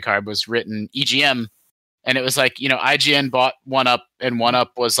GameCube memory card was written EGM, and it was like, IGN bought 1UP, and 1UP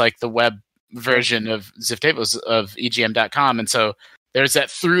was like the web version of Ziff Tables of EGM.com. And so there's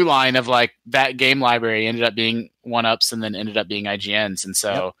that through line of like that game library ended up being 1UPs and then ended up being IGNs. And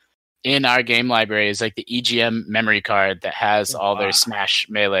so in our game library is like the EGM memory card that has all their Smash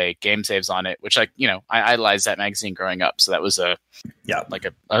Melee game saves on it, which like, I idolized that magazine growing up. So that was it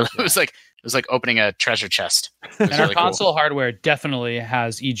was like opening a treasure chest. And our console hardware definitely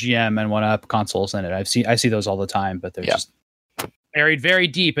has EGM and 1UP consoles in it. I see those all the time, but they're just buried very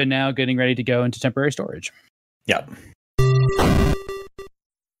deep and now getting ready to go into temporary storage. Yeah.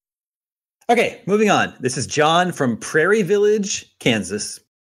 Okay, moving on. This is John from Prairie Village, Kansas.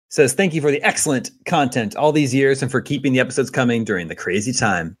 Says, thank you for the excellent content all these years and for keeping the episodes coming during the crazy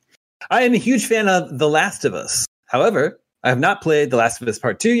time. I am a huge fan of The Last of Us. However, I have not played The Last of Us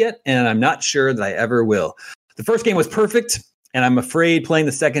Part 2 yet, and I'm not sure that I ever will. The first game was perfect, and I'm afraid playing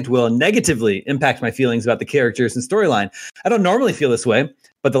the second will negatively impact my feelings about the characters and storyline. I don't normally feel this way,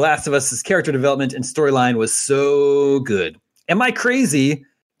 but The Last of Us's character development and storyline was so good. Am I crazy?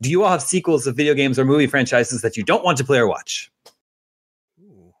 Do you all have sequels of video games or movie franchises that you don't want to play or watch?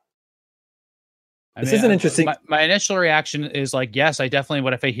 This is an interesting... My initial reaction is like, yes, I definitely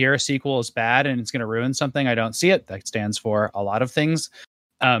would. If I hear a sequel is bad and it's going to ruin something, I don't see it. That stands for a lot of things.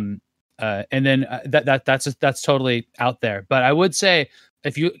 And then that's totally out there. But I would say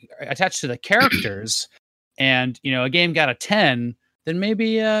if you attach to the characters and, a game got a 10, then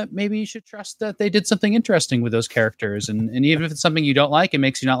maybe you should trust that they did something interesting with those characters. And even if it's something you don't like, it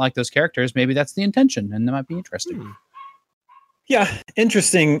makes you not like those characters. Maybe that's the intention and that might be interesting. Yeah.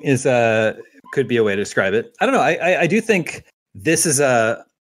 Interesting is could be a way to describe it. I don't know. I do think this is a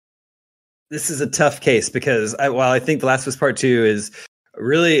tough case because while I think The Last of Us Part 2 is a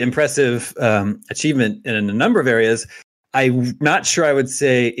really impressive achievement in a number of areas, I'm not sure I would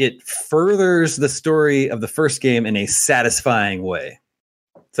say it furthers the story of the first game in a satisfying way.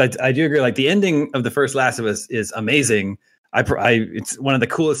 So I do agree. Like the ending of the first Last of Us is amazing. It's one of the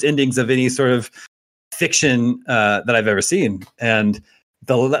coolest endings of any sort of fiction that I've ever seen. And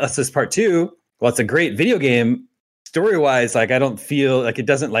The Last of Us Part 2, well, it's a great video game. Story-wise, like I don't feel like it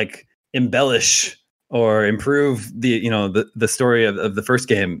doesn't like embellish or improve the story of the first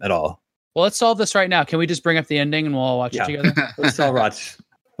game at all. Well, let's solve this right now. Can we just bring up the ending and we'll all watch it together? Let's all watch.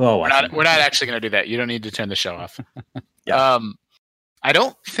 We're not actually going to do that. You don't need to turn the show off. I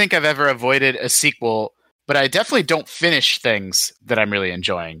don't think I've ever avoided a sequel, but I definitely don't finish things that I'm really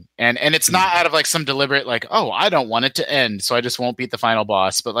enjoying. And it's not out of like some deliberate like, oh, I don't want it to end, so I just won't beat the final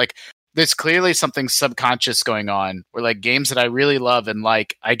boss. But like there's clearly something subconscious going on where like games that I really love and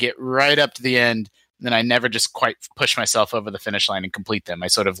like I get right up to the end, and then I never just quite push myself over the finish line and complete them. I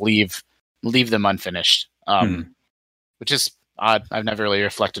sort of leave them unfinished, which is odd. I've never really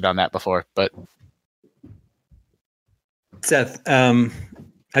reflected on that before. But Seth, have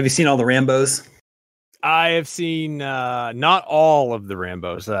you seen all the Rambos? I have seen not all of the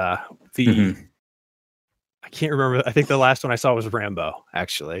Rambos. I can't remember. I think the last one I saw was Rambo,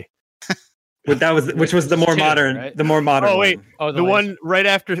 actually. Which was the more modern, right? The more modern. Oh wait, the one right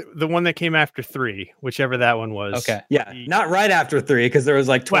after the one that came after 3, whichever that one was. Okay, yeah, not right after 3 because there was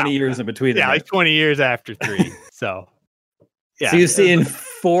like 20 years in between. Yeah, like 20 years after 3. So, yeah. So you've seen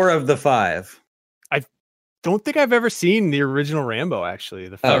 4 of the 5. I don't think I've ever seen the original Rambo. Actually,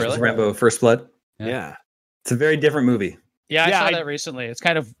 the first really? Rambo: First Blood. Yeah, it's a very different movie. Yeah, I saw that recently. It's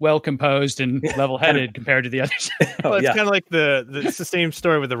kind of well composed and level headed compared to the others. Well, it's kind of like it's the same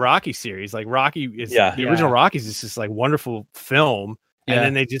story with the Rocky series. Like Rocky is the original Rockies is just like wonderful film, and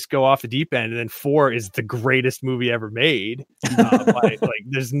then they just go off the deep end. And then 4 is the greatest movie ever made. Like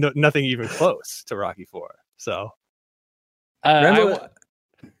there's nothing even close to Rocky 4. So, what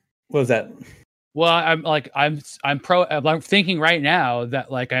was that? Well, I'm thinking right now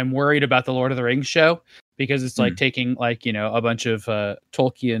that like I'm worried about the Lord of the Rings show. Because it's like taking like, a bunch of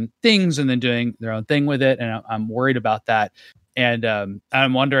Tolkien things and then doing their own thing with it. And I'm worried about that. And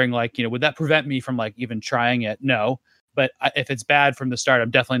I'm wondering like, would that prevent me from like even trying it? No. But if it's bad from the start,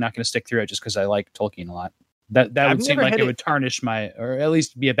 I'm definitely not going to stick through it just because I like Tolkien a lot. That would seem like it would tarnish or at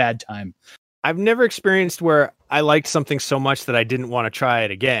least be a bad time. I've never experienced where I liked something so much that I didn't want to try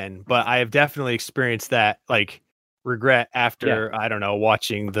it again. But I have definitely experienced that like regret after I don't know,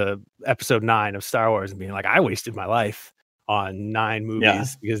 watching the episode 9 of Star Wars and being like, I wasted my life on 9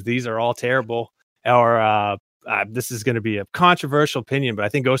 movies because these are all terrible. Or this is going to be a controversial opinion, but I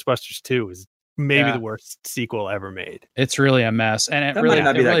think Ghostbusters 2 is maybe the worst sequel ever made. It's really a mess, and it really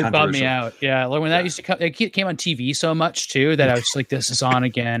bummed me out. Yeah, like when that used to come, it came on TV so much too that I was like, this is on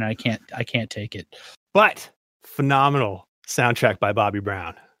again. I can't take it. But phenomenal soundtrack by Bobby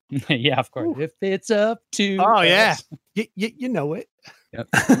Brown. Yeah, of course. Ooh. If it's up to us. Yeah, you know it. Yep.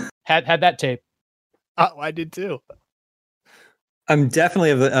 had that tape. Oh, I did too. I'm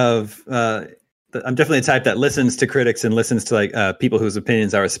definitely I'm definitely a type that listens to critics and listens to like people whose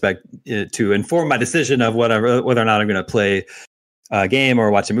opinions I respect to inform my decision of whether or not I'm going to play a game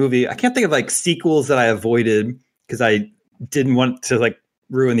or watch a movie. I can't think of like sequels that I avoided because I didn't want to like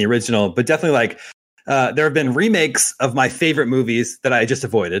ruin the original, but definitely like there have been remakes of my favorite movies that I just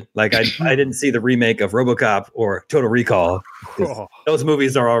avoided. Like I didn't see the remake of RoboCop or Total Recall. Those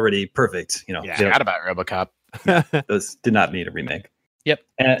movies are already perfect. You know, I forgot about RoboCop. Those did not need a remake. Yep,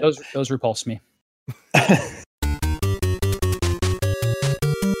 and those repulsed me.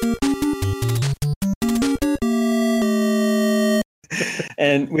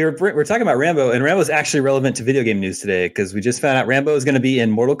 And we're talking about Rambo, and Rambo is actually relevant to video game news today because we just found out Rambo is going to be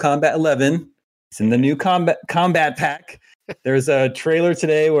in Mortal Kombat 11. It's in the new combat pack. There's a trailer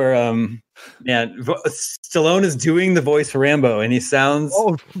today where Stallone is doing the voice for Rambo, and he sounds.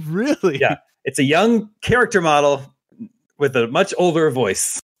 Oh, really? Yeah, it's a young character model with a much older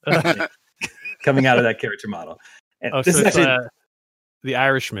voice coming out of that character model. And this is actually the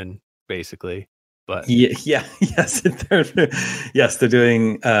Irishman, basically. But yes, they're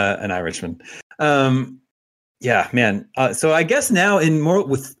doing an Irishman. Yeah, man. So I guess now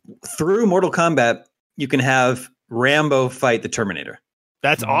through Mortal Kombat, you can have Rambo fight the Terminator.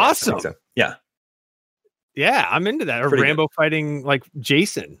 That's awesome. So. Yeah. Yeah, I'm into that. Or Pretty Rambo fighting like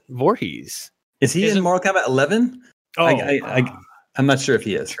Jason Voorhees. Is he in Mortal Kombat 11? Oh, I'm not sure if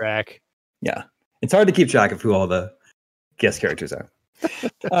he is. Track. Yeah. It's hard to keep track of who all the guest characters are.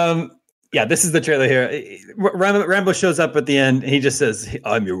 Yeah, this is the trailer here. Rambo shows up at the end. And he just says,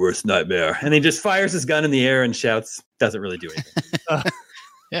 "I'm your worst nightmare." And he just fires his gun in the air and shouts. Doesn't really do anything.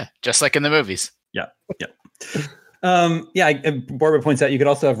 Yeah, just like in the movies. Yeah. Barbara points out you could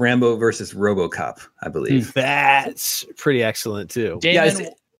also have Rambo versus RoboCop, I believe. That's pretty excellent too. Damon,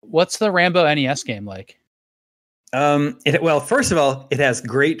 what's the Rambo NES game like? Well, first of all, it has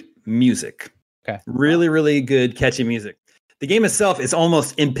great music. Okay. Really, really good, catchy music. The game itself is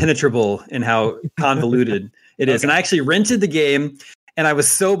almost impenetrable in how convoluted it is. And I actually rented the game, and I was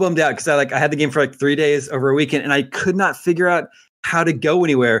so bummed out because I had the game for like 3 days over a weekend, and I could not figure out how to go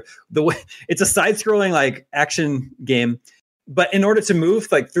anywhere. It's a side-scrolling like action game, but in order to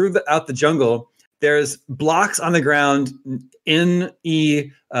move like throughout the jungle, there's blocks on the ground, N,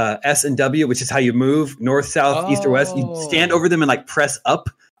 E, S, and W, which is how you move north, south, east, or west. You stand over them and like press up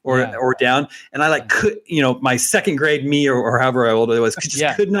or down. And I could, my second grade me or however old I was,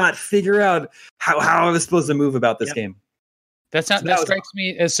 could not figure out how I was supposed to move about this game. That strikes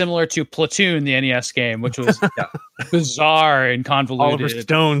me as similar to Platoon, the NES game, which was bizarre and convoluted. Oliver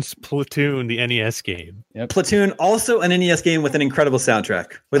Stone's Platoon, the NES game. Yep. Platoon, also an NES game with an incredible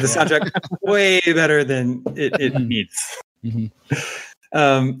soundtrack, with a soundtrack way better than it needs.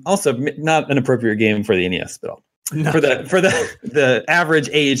 Mm-hmm. Also, not an appropriate game for the NES at all. No. For the average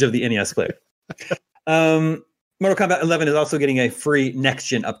age of the NES player. Mortal Kombat 11 is also getting a free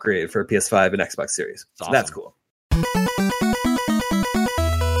next-gen upgrade for PS5 and Xbox Series. So that's cool.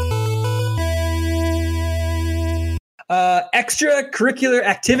 Extracurricular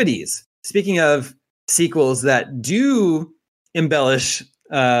activities. Speaking of sequels that do embellish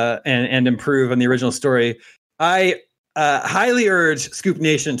and improve on the original story, I highly urge Scoop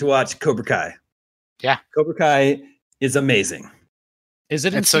Nation to watch Cobra Kai. Yeah, Cobra Kai is amazing. Is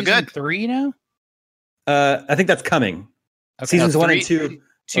it in season 3 now? I think that's coming. Okay. Seasons 1 and 2.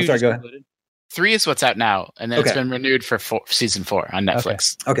 Sorry, go ahead. 3 is what's out now, and then it's been renewed for season 4 on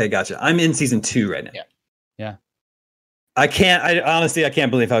Netflix. Okay, gotcha. I'm in season 2 right now. Yeah. I honestly can't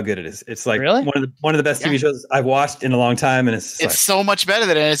believe how good it is. It's like one of the best TV shows I've watched in a long time, and it's so much better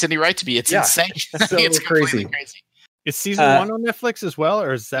than it has any right to be. It's insane. It's crazy. Is season 1 on Netflix as well,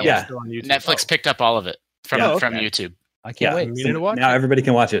 or is that one still on YouTube? Netflix picked up all of it from YouTube. I can't wait. You need to watch now everybody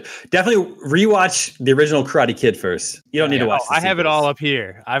can watch it. Definitely rewatch the original Karate Kid first. You don't need to watch I have it all up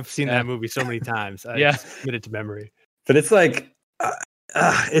here. I've seen that movie so many times. I committed to memory. But it's like,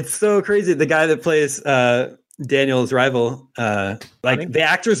 it's so crazy. The guy that plays Daniel's rival, the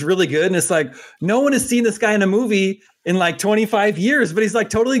actor's really good. And it's like, no one has seen this guy in a movie in like 25 years, but he's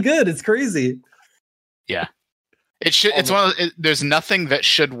like totally good. It's crazy. Yeah. It should. It's one of there's nothing that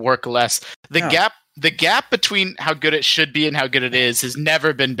should work less. The gap between how good it should be and how good it is has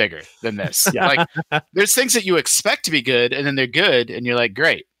never been bigger than this. Like, there's things that you expect to be good, and then they're good, and you're like,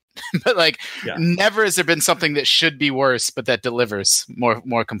 great. But never has there been something that should be worse, but that delivers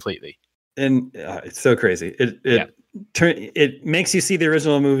more completely. And it's so crazy. It makes you see the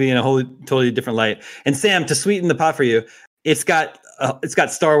original movie in a totally different light. And Sam, to sweeten the pot for you, it's got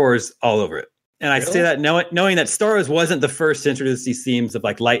Star Wars all over it. And I say that knowing that Star Wars wasn't the first to introduce these themes of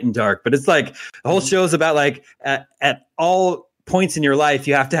like light and dark, but it's like the whole show's about like at all points in your life,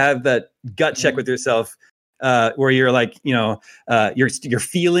 you have to have that gut check with yourself, where you're like, you're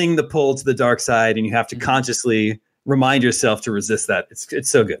feeling the pull to the dark side, and you have to consciously remind yourself to resist that. It's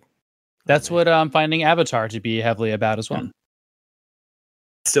so good. That's what I'm finding Avatar to be heavily about as well.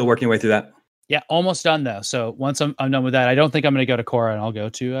 Still working your way through that. Yeah, almost done though. So once I'm done with that, I don't think I'm going to go to Korra, and I'll go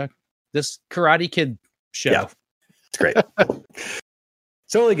to this Karate Kid show. Yeah, it's great.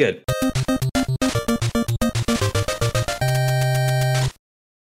 Totally good.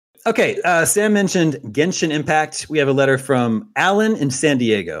 Okay, Sam mentioned Genshin Impact. We have a letter from Alan in San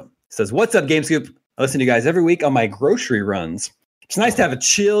Diego. It says, "What's up, GameScoop? I listen to you guys every week on my grocery runs. It's nice to have a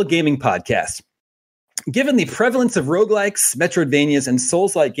chill gaming podcast. Given the prevalence of roguelikes, Metroidvanias, and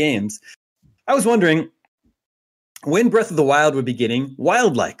Souls-like games, I was wondering when Breath of the Wild would be getting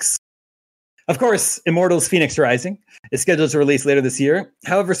wild-likes. Of course, Immortals Phoenix Rising is scheduled to release later this year.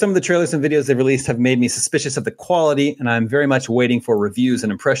 However, some of the trailers and videos they've released have made me suspicious of the quality, and I'm very much waiting for reviews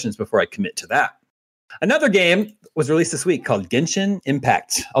and impressions before I commit to that. Another game was released this week called Genshin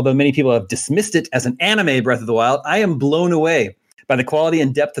Impact. Although many people have dismissed it as an anime Breath of the Wild, I am blown away by the quality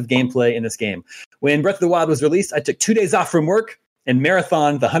and depth of gameplay in this game. When Breath of the Wild was released, I took 2 days off from work and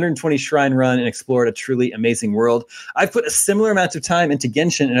marathoned the 120 shrine run and explored a truly amazing world. I've put a similar amount of time into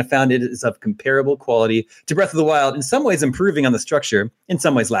Genshin, and I found it is of comparable quality to Breath of the Wild, in some ways improving on the structure, in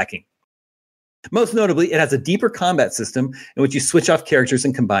some ways lacking. Most notably, it has a deeper combat system in which you switch off characters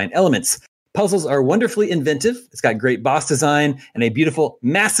and combine elements. Puzzles are wonderfully inventive. It's got great boss design and a beautiful,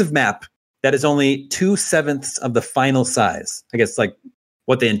 massive map that is only 2/7 of the final size. I guess like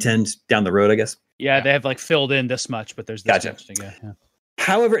what they intend down the road, I guess. Yeah, they have like filled in this much, but there's this much to go. Yeah.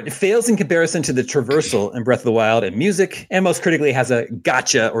 However, it fails in comparison to the traversal in Breath of the Wild and music, and most critically has a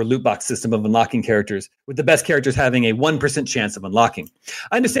gacha or loot box system of unlocking characters, with the best characters having a 1% chance of unlocking.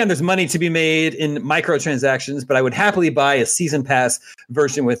 I understand there's money to be made in microtransactions, but I would happily buy a season pass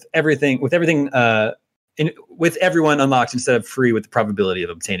version with everything with everyone unlocked instead of free with the probability of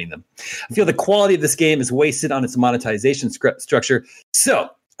obtaining them. I feel the quality of this game is wasted on its monetization structure.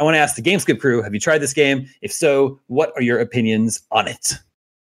 So I want to ask the GameScoop crew, have you tried this game? If so, what are your opinions on it?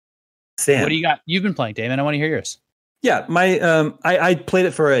 Sam, what do you got? You've been playing, Damon. I want to hear yours. Yeah, I played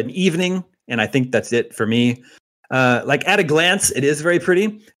it for an evening, and I think that's it for me. Like at a glance, it is very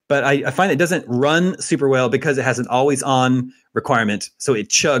pretty, but I find it doesn't run super well because it has an always-on requirement. So it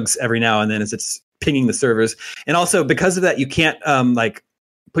chugs every now and then as it's pinging the servers, and also because of that, you can't like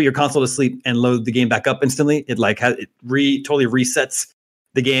put your console to sleep and load the game back up instantly. It like totally resets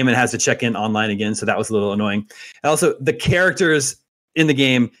the game and has to check in online again. So that was a little annoying. And also, the characters in the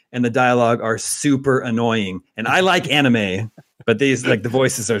game and the dialogue are super annoying. And I like anime, but these like the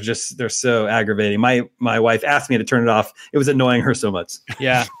voices are they're so aggravating. My wife asked me to turn it off. It was annoying her so much.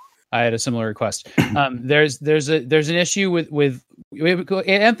 Yeah, I had a similar request. There's an issue with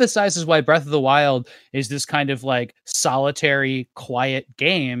it emphasizes why Breath of the Wild is this kind of like solitary, quiet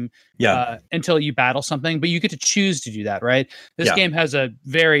game. Yeah. Until you battle something, but you get to choose to do that, right? This game has a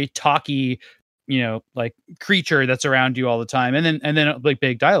very talky, like creature that's around you all the time, and then like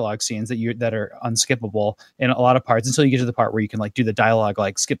big dialogue scenes that are unskippable in a lot of parts until you get to the part where you can like do the dialogue,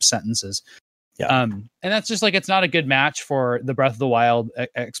 like skip sentences. Yeah. And that's just like, it's not a good match for the Breath of the Wild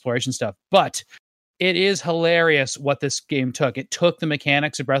exploration stuff, but it is hilarious what this game took. It took the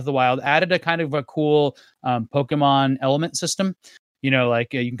mechanics of Breath of the Wild, added a kind of a cool Pokemon element system.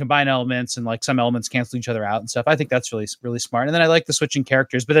 Like you can combine elements and like some elements cancel each other out and stuff. I think that's really, really smart. And then I like the switching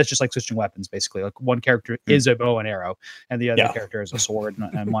characters, but that's just like switching weapons, basically. Like one character is a bow and arrow and the other character is a sword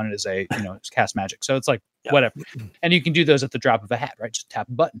and one is a, cast magic. So it's like whatever. And you can do those at the drop of a hat, right? Just tap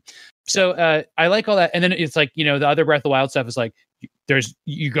a button. So I like all that. And then it's like, the other Breath of the Wild stuff is like,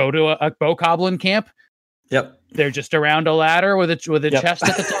 you go to a bokoblin camp. Yep. They're just around a ladder with a chest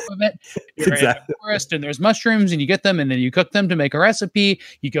at the top of it. You're in a forest and there's mushrooms and you get them and then you cook them to make a recipe.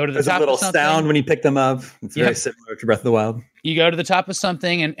 You go to the top a little of something. sound when you pick them up. It's very similar to Breath of the Wild. You go to the top of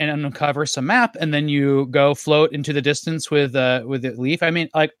something and uncover some map, and then you go float into the distance with a leaf. I mean,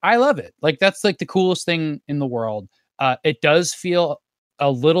 like, I love it. Like, that's like the coolest thing in the world. It does feel a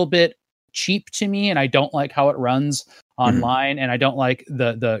little bit cheap to me, and I don't like how it runs online, and I don't like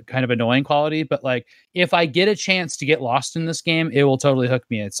the kind of annoying quality, but like if I get a chance to get lost in this game, it will totally hook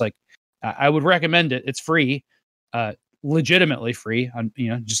me. It's like I would recommend it. It's free, legitimately free on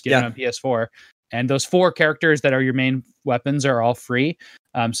just get it on PS4, and those 4 characters that are your main weapons are all free,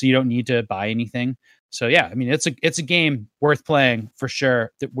 so you don't need to buy anything. So yeah, I mean it's a game worth playing for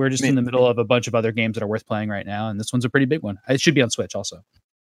sure. We're just in the middle of a bunch of other games that are worth playing right now, and this one's a pretty big one. It should be on Switch also.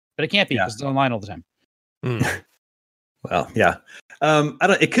 but it can't be because it's online all the time. Well, yeah.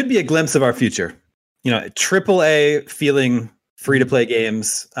 It could be a glimpse of our future. AAA feeling free to play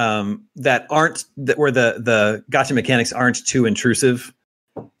games that where the gacha mechanics aren't too intrusive.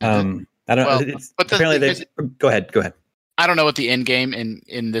 I don't know. Apparently, go ahead. I don't know what the end game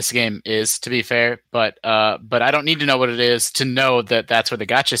in this game is, to be fair, but I don't need to know what it is to know that that's where the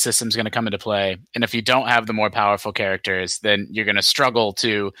gacha system is going to come into play. And if you don't have the more powerful characters, then you're going to struggle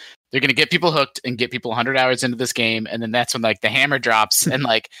to. They're going to get people hooked and get people 100 hours into this game, and then that's when like the hammer drops. And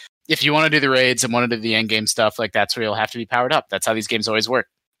like, if you want to do the raids and want to do the end game stuff, like that's where you'll have to be powered up. That's how these games always work.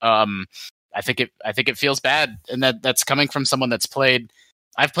 I think it feels bad, and that's coming from someone that's played.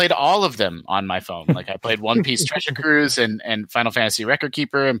 I've played all of them on my phone. Like I played One Piece Treasure Cruise and Final Fantasy Record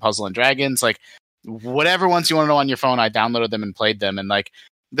Keeper and Puzzle and Dragons. Like whatever ones you want to know on your phone, I downloaded them and played them. And like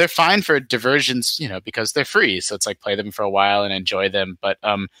they're fine for diversions, because they're free. So it's like play them for a while and enjoy them. But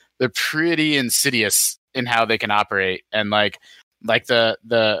they're pretty insidious in how they can operate. And like the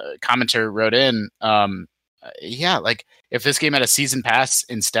commenter wrote in, like if this game had a season pass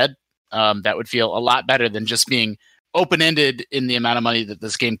instead, that would feel a lot better than just being open-ended in the amount of money that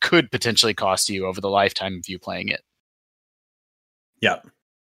this game could potentially cost you over the lifetime of you playing it. Yeah.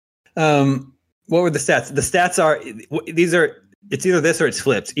 What were the stats? The stats are it's either this or it's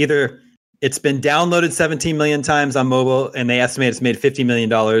flipped. Either it's been downloaded 17 million times on mobile and they estimate it's made $50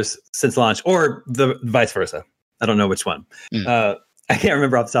 million since launch, or the vice versa. I don't know which one. I can't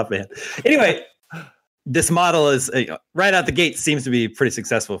remember off the top of my head. Anyway, this model is right out the gate seems to be pretty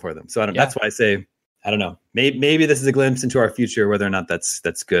successful for them. So that's why I say, I don't know. Maybe this is a glimpse into our future, whether or not that's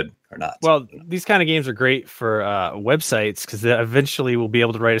good or not. Well, these kind of games are great for websites because eventually we'll be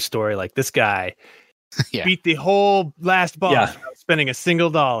able to write a story like this guy beat the whole last boss without spending a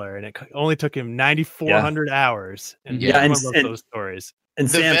single dollar, and it only took him 9,400 hours. And everyone loves those stories. And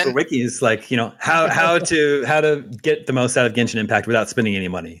Sam for Wiki is like, how to get the most out of Genshin Impact without spending any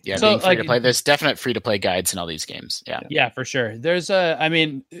money. Yeah, so, being free to play. There's definite free to play guides in all these games. Yeah, for sure. There's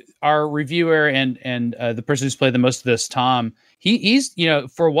our reviewer and the person who's played the most of this, Tom. He's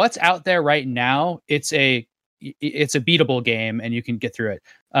for what's out there right now, it's a beatable game and you can get through it.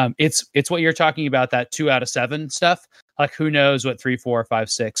 It's what you're talking about, that 2 out of 7 stuff. Like who knows what 3, 4, 5,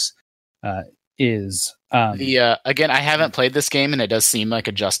 6 is. Again, I haven't played this game and it does seem like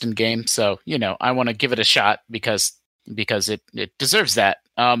a Justin game, so I want to give it a shot because it deserves that.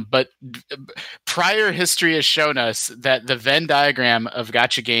 But prior history has shown us that the Venn diagram of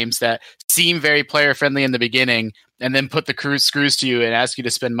gacha games that seem very player friendly in the beginning and then put the screws to you and ask you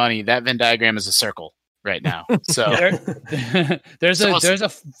to spend money, that Venn diagram is a circle right now. So there's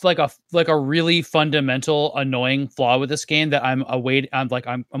a really fundamental annoying flaw with this game that I'm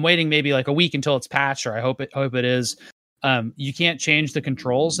waiting maybe like a week until it's patched, or I hope it is. You can't change the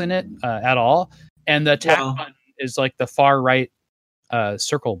controls in it at all, and the attack button is like the far right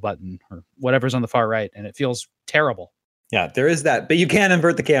circle button or whatever's on the far right, and it feels terrible. Yeah, there is that, but you can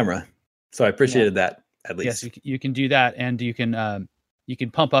invert the camera, so I appreciated that at least. Yes, you can do that, and you can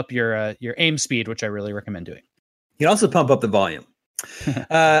pump up your aim speed, which I really recommend doing. You can also pump up the volume.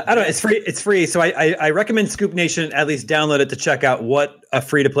 I don't know. It's free. It's free. So I recommend Scoop Nation at least download it to check out what a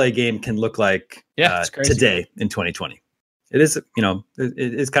free to play game can look like today in 2020. It is, it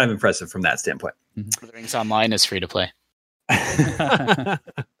is kind of impressive from that standpoint. Mm-hmm. The Rings Online is free to play.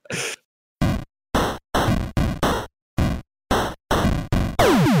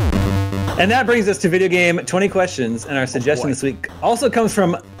 And that brings us to video game 20 questions. And our suggestion this week also comes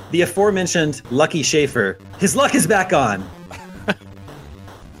from the aforementioned Lucky Schaefer. His luck is back on.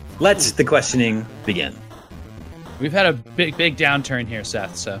 Let the questioning begin. We've had a big downturn here,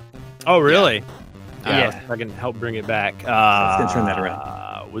 Seth. So. Oh, really? Yeah. If I can help bring it back. Let's going to turn that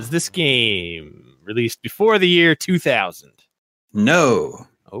around. Was this game released before the year 2000? No.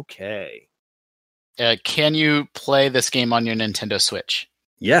 Okay. Can you play this game on your Nintendo Switch?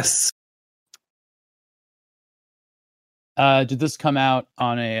 Yes. Did this come out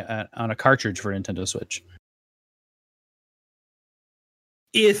on a cartridge for Nintendo Switch?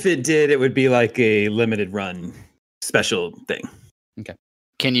 If it did, it would be like a limited run special thing. Okay.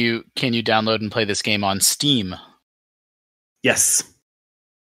 Can you download and play this game on Steam? Yes.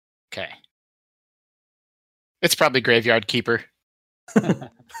 Okay. It's probably Graveyard Keeper. I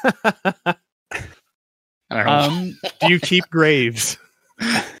don't know. Do you keep graves?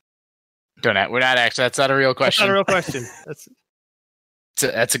 We're not actually. That's not a real question. That's not a real question.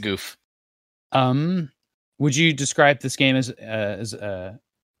 That's a goof. Would you describe this game as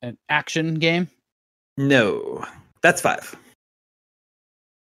an action game? No, that's 5.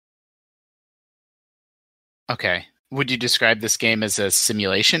 Okay. would you describe this game as a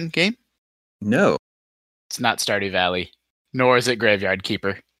simulation game? No. It's not Stardew Valley, nor is it Graveyard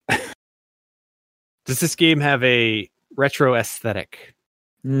Keeper. Does this game have a retro aesthetic?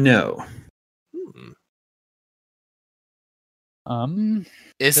 No.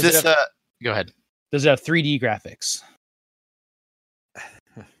 Is Does this it have- Go ahead. Does it have 3D graphics?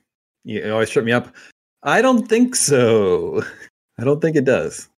 You always trip me up. I don't think so. I don't think it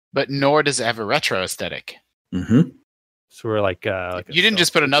does. But nor does it have a retro aesthetic. Mm-hmm. So we're like a You didn't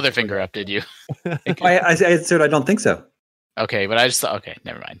just put another finger up, did you? I said I don't think so. Okay, but I just thought, okay,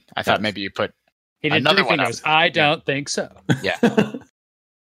 never mind. I thought maybe you put He did another 3 one fingers. up. I don't think so.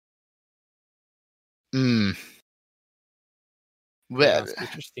 Hmm. Well,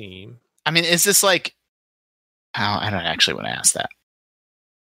 Interesting. I mean, is this like? I don't actually want to ask that.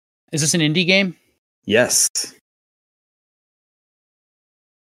 Is this an indie game? Yes.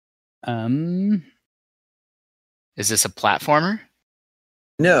 Is this a platformer?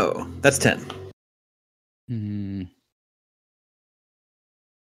 No. That's 10. Hmm.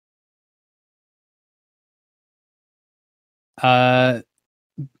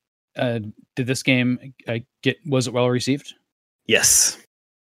 Did this game was it well received? Yes.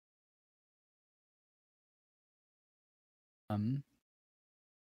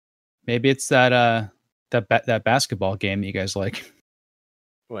 Maybe it's that basketball game that you guys like.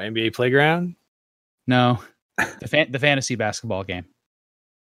 What, NBA Playground? No, the fantasy basketball game.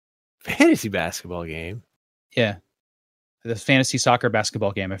 Fantasy basketball game? Yeah, the fantasy soccer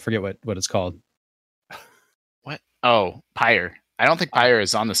basketball game. I forget what it's called. What? Oh, Pyre. I don't think Pyre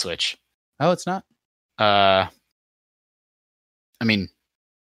is on the Switch. Oh, it's not. I mean,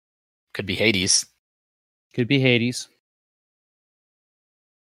 could be Hades. Could be Hades.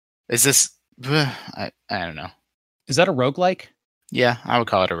 Is this? I don't know. Is that a roguelike? Yeah, I would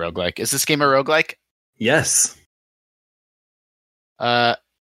call it a roguelike. Is this game a roguelike? Yes.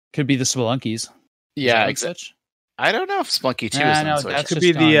 Could be the Spelunkies. Yeah, exactly. I don't know if Splunky 2 Nah, is on no, the Switch. that's Could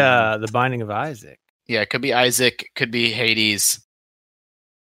just be on, the Binding of Isaac. Yeah, it could be Isaac, could be Hades.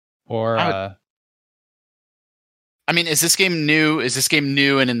 Or I mean, is this game new? Is this game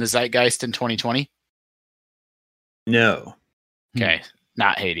new and in the zeitgeist in 2020? No. Okay,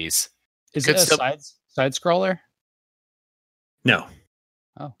 not Hades. is could it a still- side scroller? No.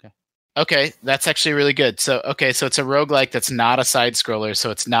 Oh, okay. Okay, that's actually really good. So it's a roguelike that's not a side scroller, so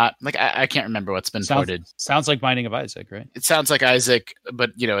it's not like I can't remember what's been ported. Sounds like Binding of Isaac, right? It sounds like Isaac, but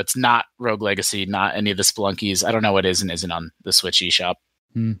it's not Rogue Legacy, not any of the Spelunkies. I don't know what is and isn't on the Switch eShop.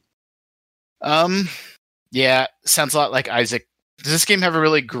 Yeah, sounds a lot like Isaac. Does this game have a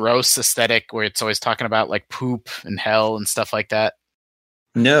really gross aesthetic where it's always talking about like poop and hell and stuff like that?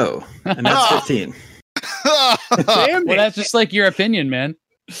 No. And that's 15. Damn Well, that's just like your opinion, man.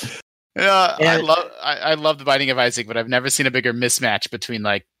 Yeah, And- I love the Binding of Isaac, but I've never seen a bigger mismatch between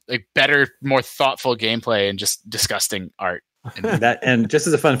like better, more thoughtful gameplay and just disgusting art. And just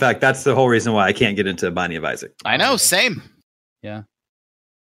as a fun fact, that's the whole reason why I can't get into Binding of Isaac. I know, same. Yeah.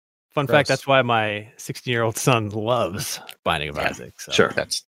 Fun Gross. fact, that's why my 16-year-old son loves Binding of Isaac. So. Sure.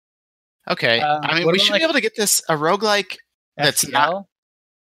 That's okay. I mean, what we about, should be able to get this a roguelike. That's FTL? not-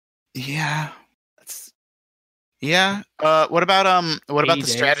 Yeah. Yeah. What about the 80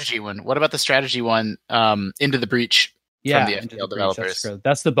 days. strategy one? What about the strategy one? Into the Breach. Yeah, the Into FTL Breach, developers.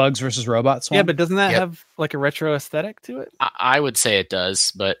 That's the Bugs versus Robots one. Yeah, but doesn't that Yep. have like a retro aesthetic to it? I would say it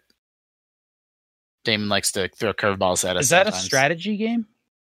does, but Damon likes to throw curveballs at us. is that a sometimes. strategy game?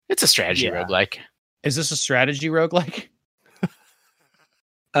 It's a strategy Yeah. roguelike. Is this a strategy roguelike?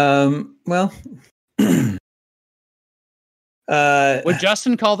 Well, Would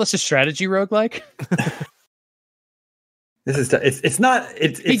Justin call this a strategy roguelike? this is it's not He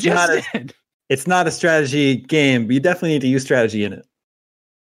it's just not did. it's not a strategy game, but you definitely need to use strategy in it.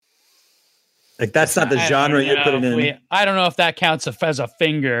 Like that's not the I genre don't you know put it if in. I don't know if that counts as a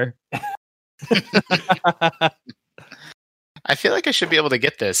finger. I feel like I should be able to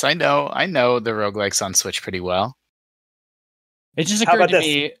get this. I know the roguelikes on Switch pretty well. It just How occurred about to this?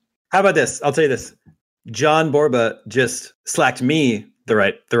 me. How about this? I'll tell you this. John Borba just slacked me the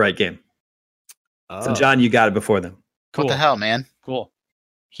right game. So John, you got it before them. Cool. What the hell, man? Cool.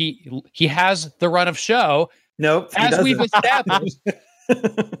 He has the run of show, Nope. he as we've doesn't. established.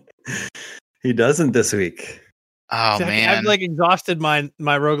 He doesn't this week. Oh See, man. I've like exhausted my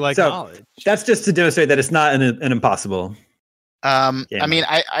roguelike So- knowledge. That's just to demonstrate that it's not an impossible. I Yeah. mean,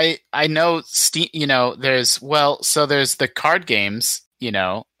 I know Steam. There's the card games.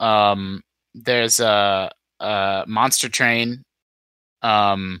 There's Monster Train.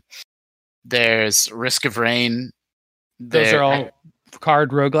 There's Risk of Rain. Those are all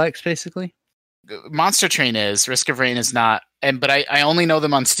card roguelikes, basically. Monster Train is. Risk of Rain is not. But I only know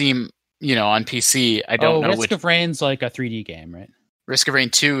them on Steam, on PC. I don't know Risk of Rain's like a 3D game, right? Risk of Rain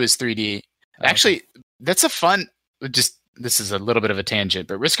 2 is 3D. Okay. Actually, that's a fun... This is a little bit of a tangent,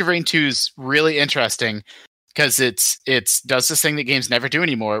 but Risk of Rain 2 is really interesting because it does this thing that games never do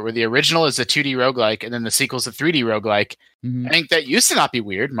anymore, where the original is a 2D roguelike and then the sequel's a 3D roguelike. Mm-hmm. I think that used to not be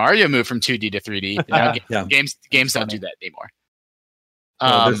weird. Mario moved from 2D to 3D. Now games don't do that anymore.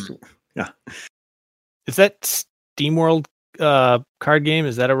 Is that SteamWorld card game?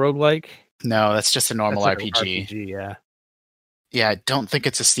 Is that a roguelike? No, that's just a normal RPG. Yeah. Yeah, I don't think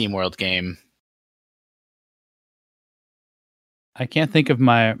it's a SteamWorld game. I can't think of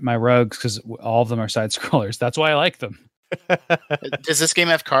my rogues because all of them are side scrollers. That's why I like them. Does this game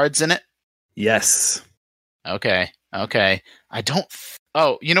have cards in it? Yes. Okay. I don't.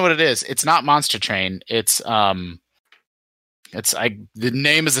 Oh, you know what it is? It's not Monster Train. The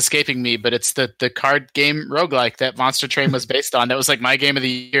name is escaping me, but it's the card game roguelike that Monster Train was based on. That was like my game of the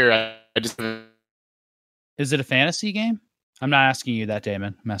year. Is it a fantasy game? I'm not asking you that,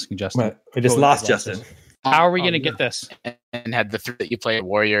 Damon. I'm asking Justin. We just lost Justin. How are we going to get this? And had the three that you play a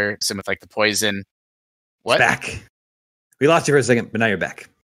warrior, some with like the poison. What? Back. We lost you for a second, but now you're back.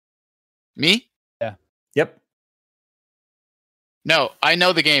 Me? Yeah. Yep. No, I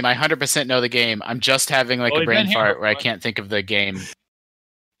know the game. I 100% know the game. I'm just having like a brain fart where I can't think of the game.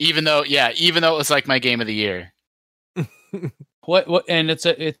 Even though it was like my game of the year. What? And it's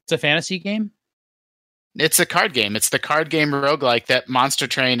a fantasy game? It's a card game. It's the card game roguelike that Monster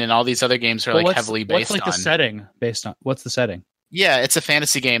Train and all these other games are heavily based on. What's like the setting based on? What's the setting? Yeah, it's a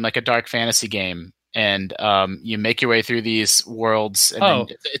fantasy game, like a dark fantasy game. And you make your way through these worlds.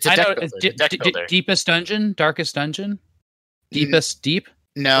 And it's a deck builder. Deepest Dungeon? Darkest Dungeon? Deepest Deep?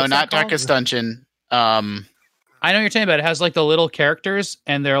 No, what's not Darkest Dungeon. I know what you're talking about. It has like the little characters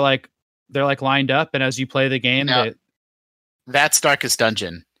and they're like lined up, and as you play the game, that's Darkest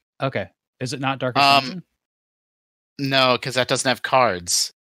Dungeon. Okay. Is it not Darkest Dungeon? No, because that doesn't have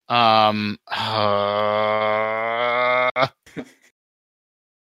cards. Yeah,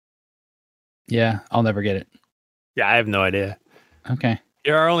 I'll never get it. Yeah, I have no idea. Okay.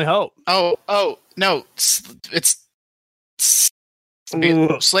 You're our only hope. Oh, no. It's Slay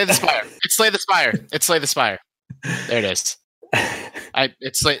the Spire. It's Slay the Spire. It's Slay the Spire. There it is.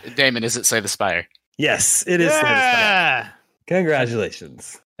 Damon, is it Slay the Spire? Yes, it is Slay the Spire.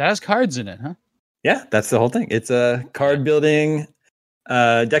 Congratulations. That has cards in it, huh? Yeah, that's the whole thing. It's a card building,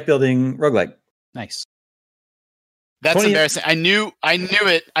 deck building roguelike. Nice. That's embarrassing. I knew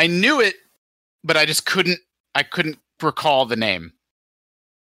it, but I just couldn't recall the name.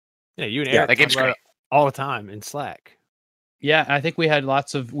 Yeah, you and Eric that game's great all the time in Slack. Yeah, I think we had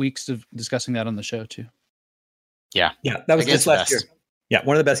lots of weeks of discussing that on the show too. Yeah, that was just last year. Yeah,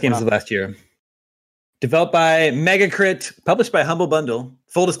 one of the best games of last year. Developed by Megacrit, published by Humble Bundle.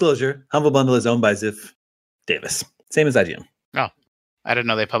 Full disclosure, Humble Bundle is owned by Ziff Davis. Same as IGN. Oh, I didn't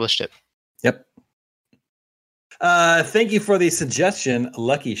know they published it. Yep. Thank you for the suggestion,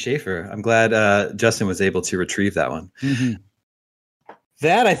 Lucky Schaefer. I'm glad Justin was able to retrieve that one. Mm-hmm.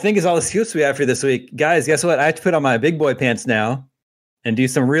 That, I think, is all the scoops we have for this week. Guys, guess what? I have to put on my big boy pants now and do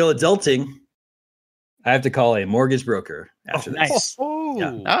some real adulting. I have to call a mortgage broker after this. Nice.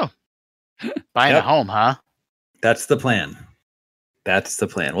 Oh. Buying a home, huh? That's the plan.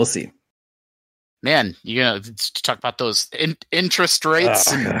 We'll see. Man, you're gonna talk about those interest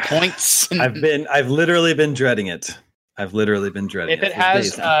rates and points. And... I've literally been dreading it. If it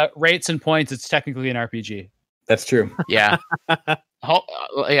has rates and points, it's technically an RPG. That's true. Yeah.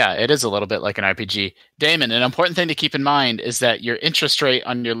 Yeah, it is a little bit like an RPG. Damon, an important thing to keep in mind is that your interest rate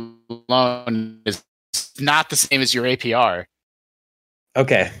on your loan is not the same as your APR.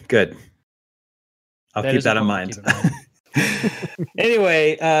 Okay, good. I'll keep that in mind.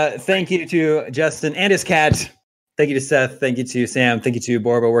 Anyway, thank you to Justin and his cat. Thank you to Seth. Thank you to Sam. Thank you to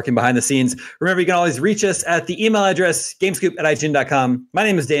Borba working behind the scenes. Remember, you can always reach us at the email address, gamescoop@ign.com. My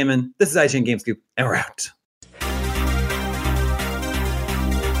name is Damon. This is IGN Gamescoop, and we're out.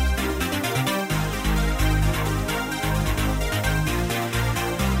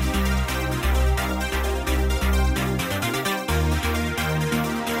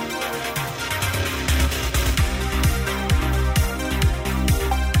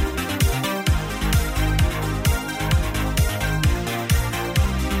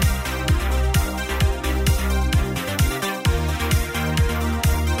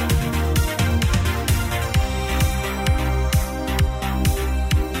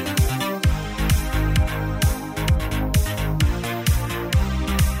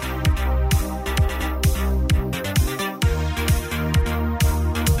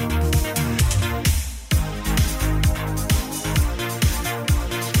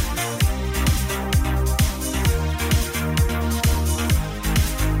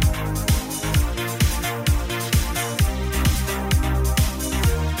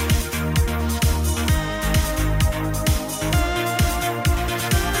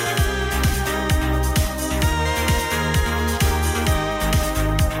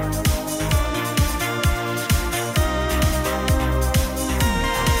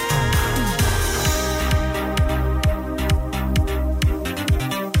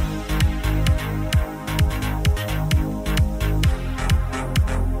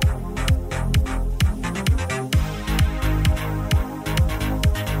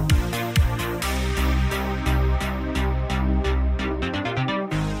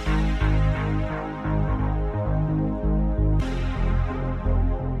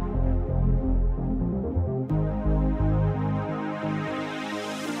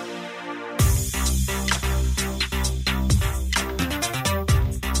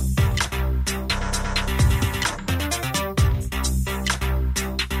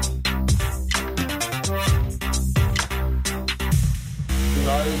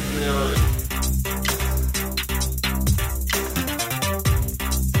 Nerd.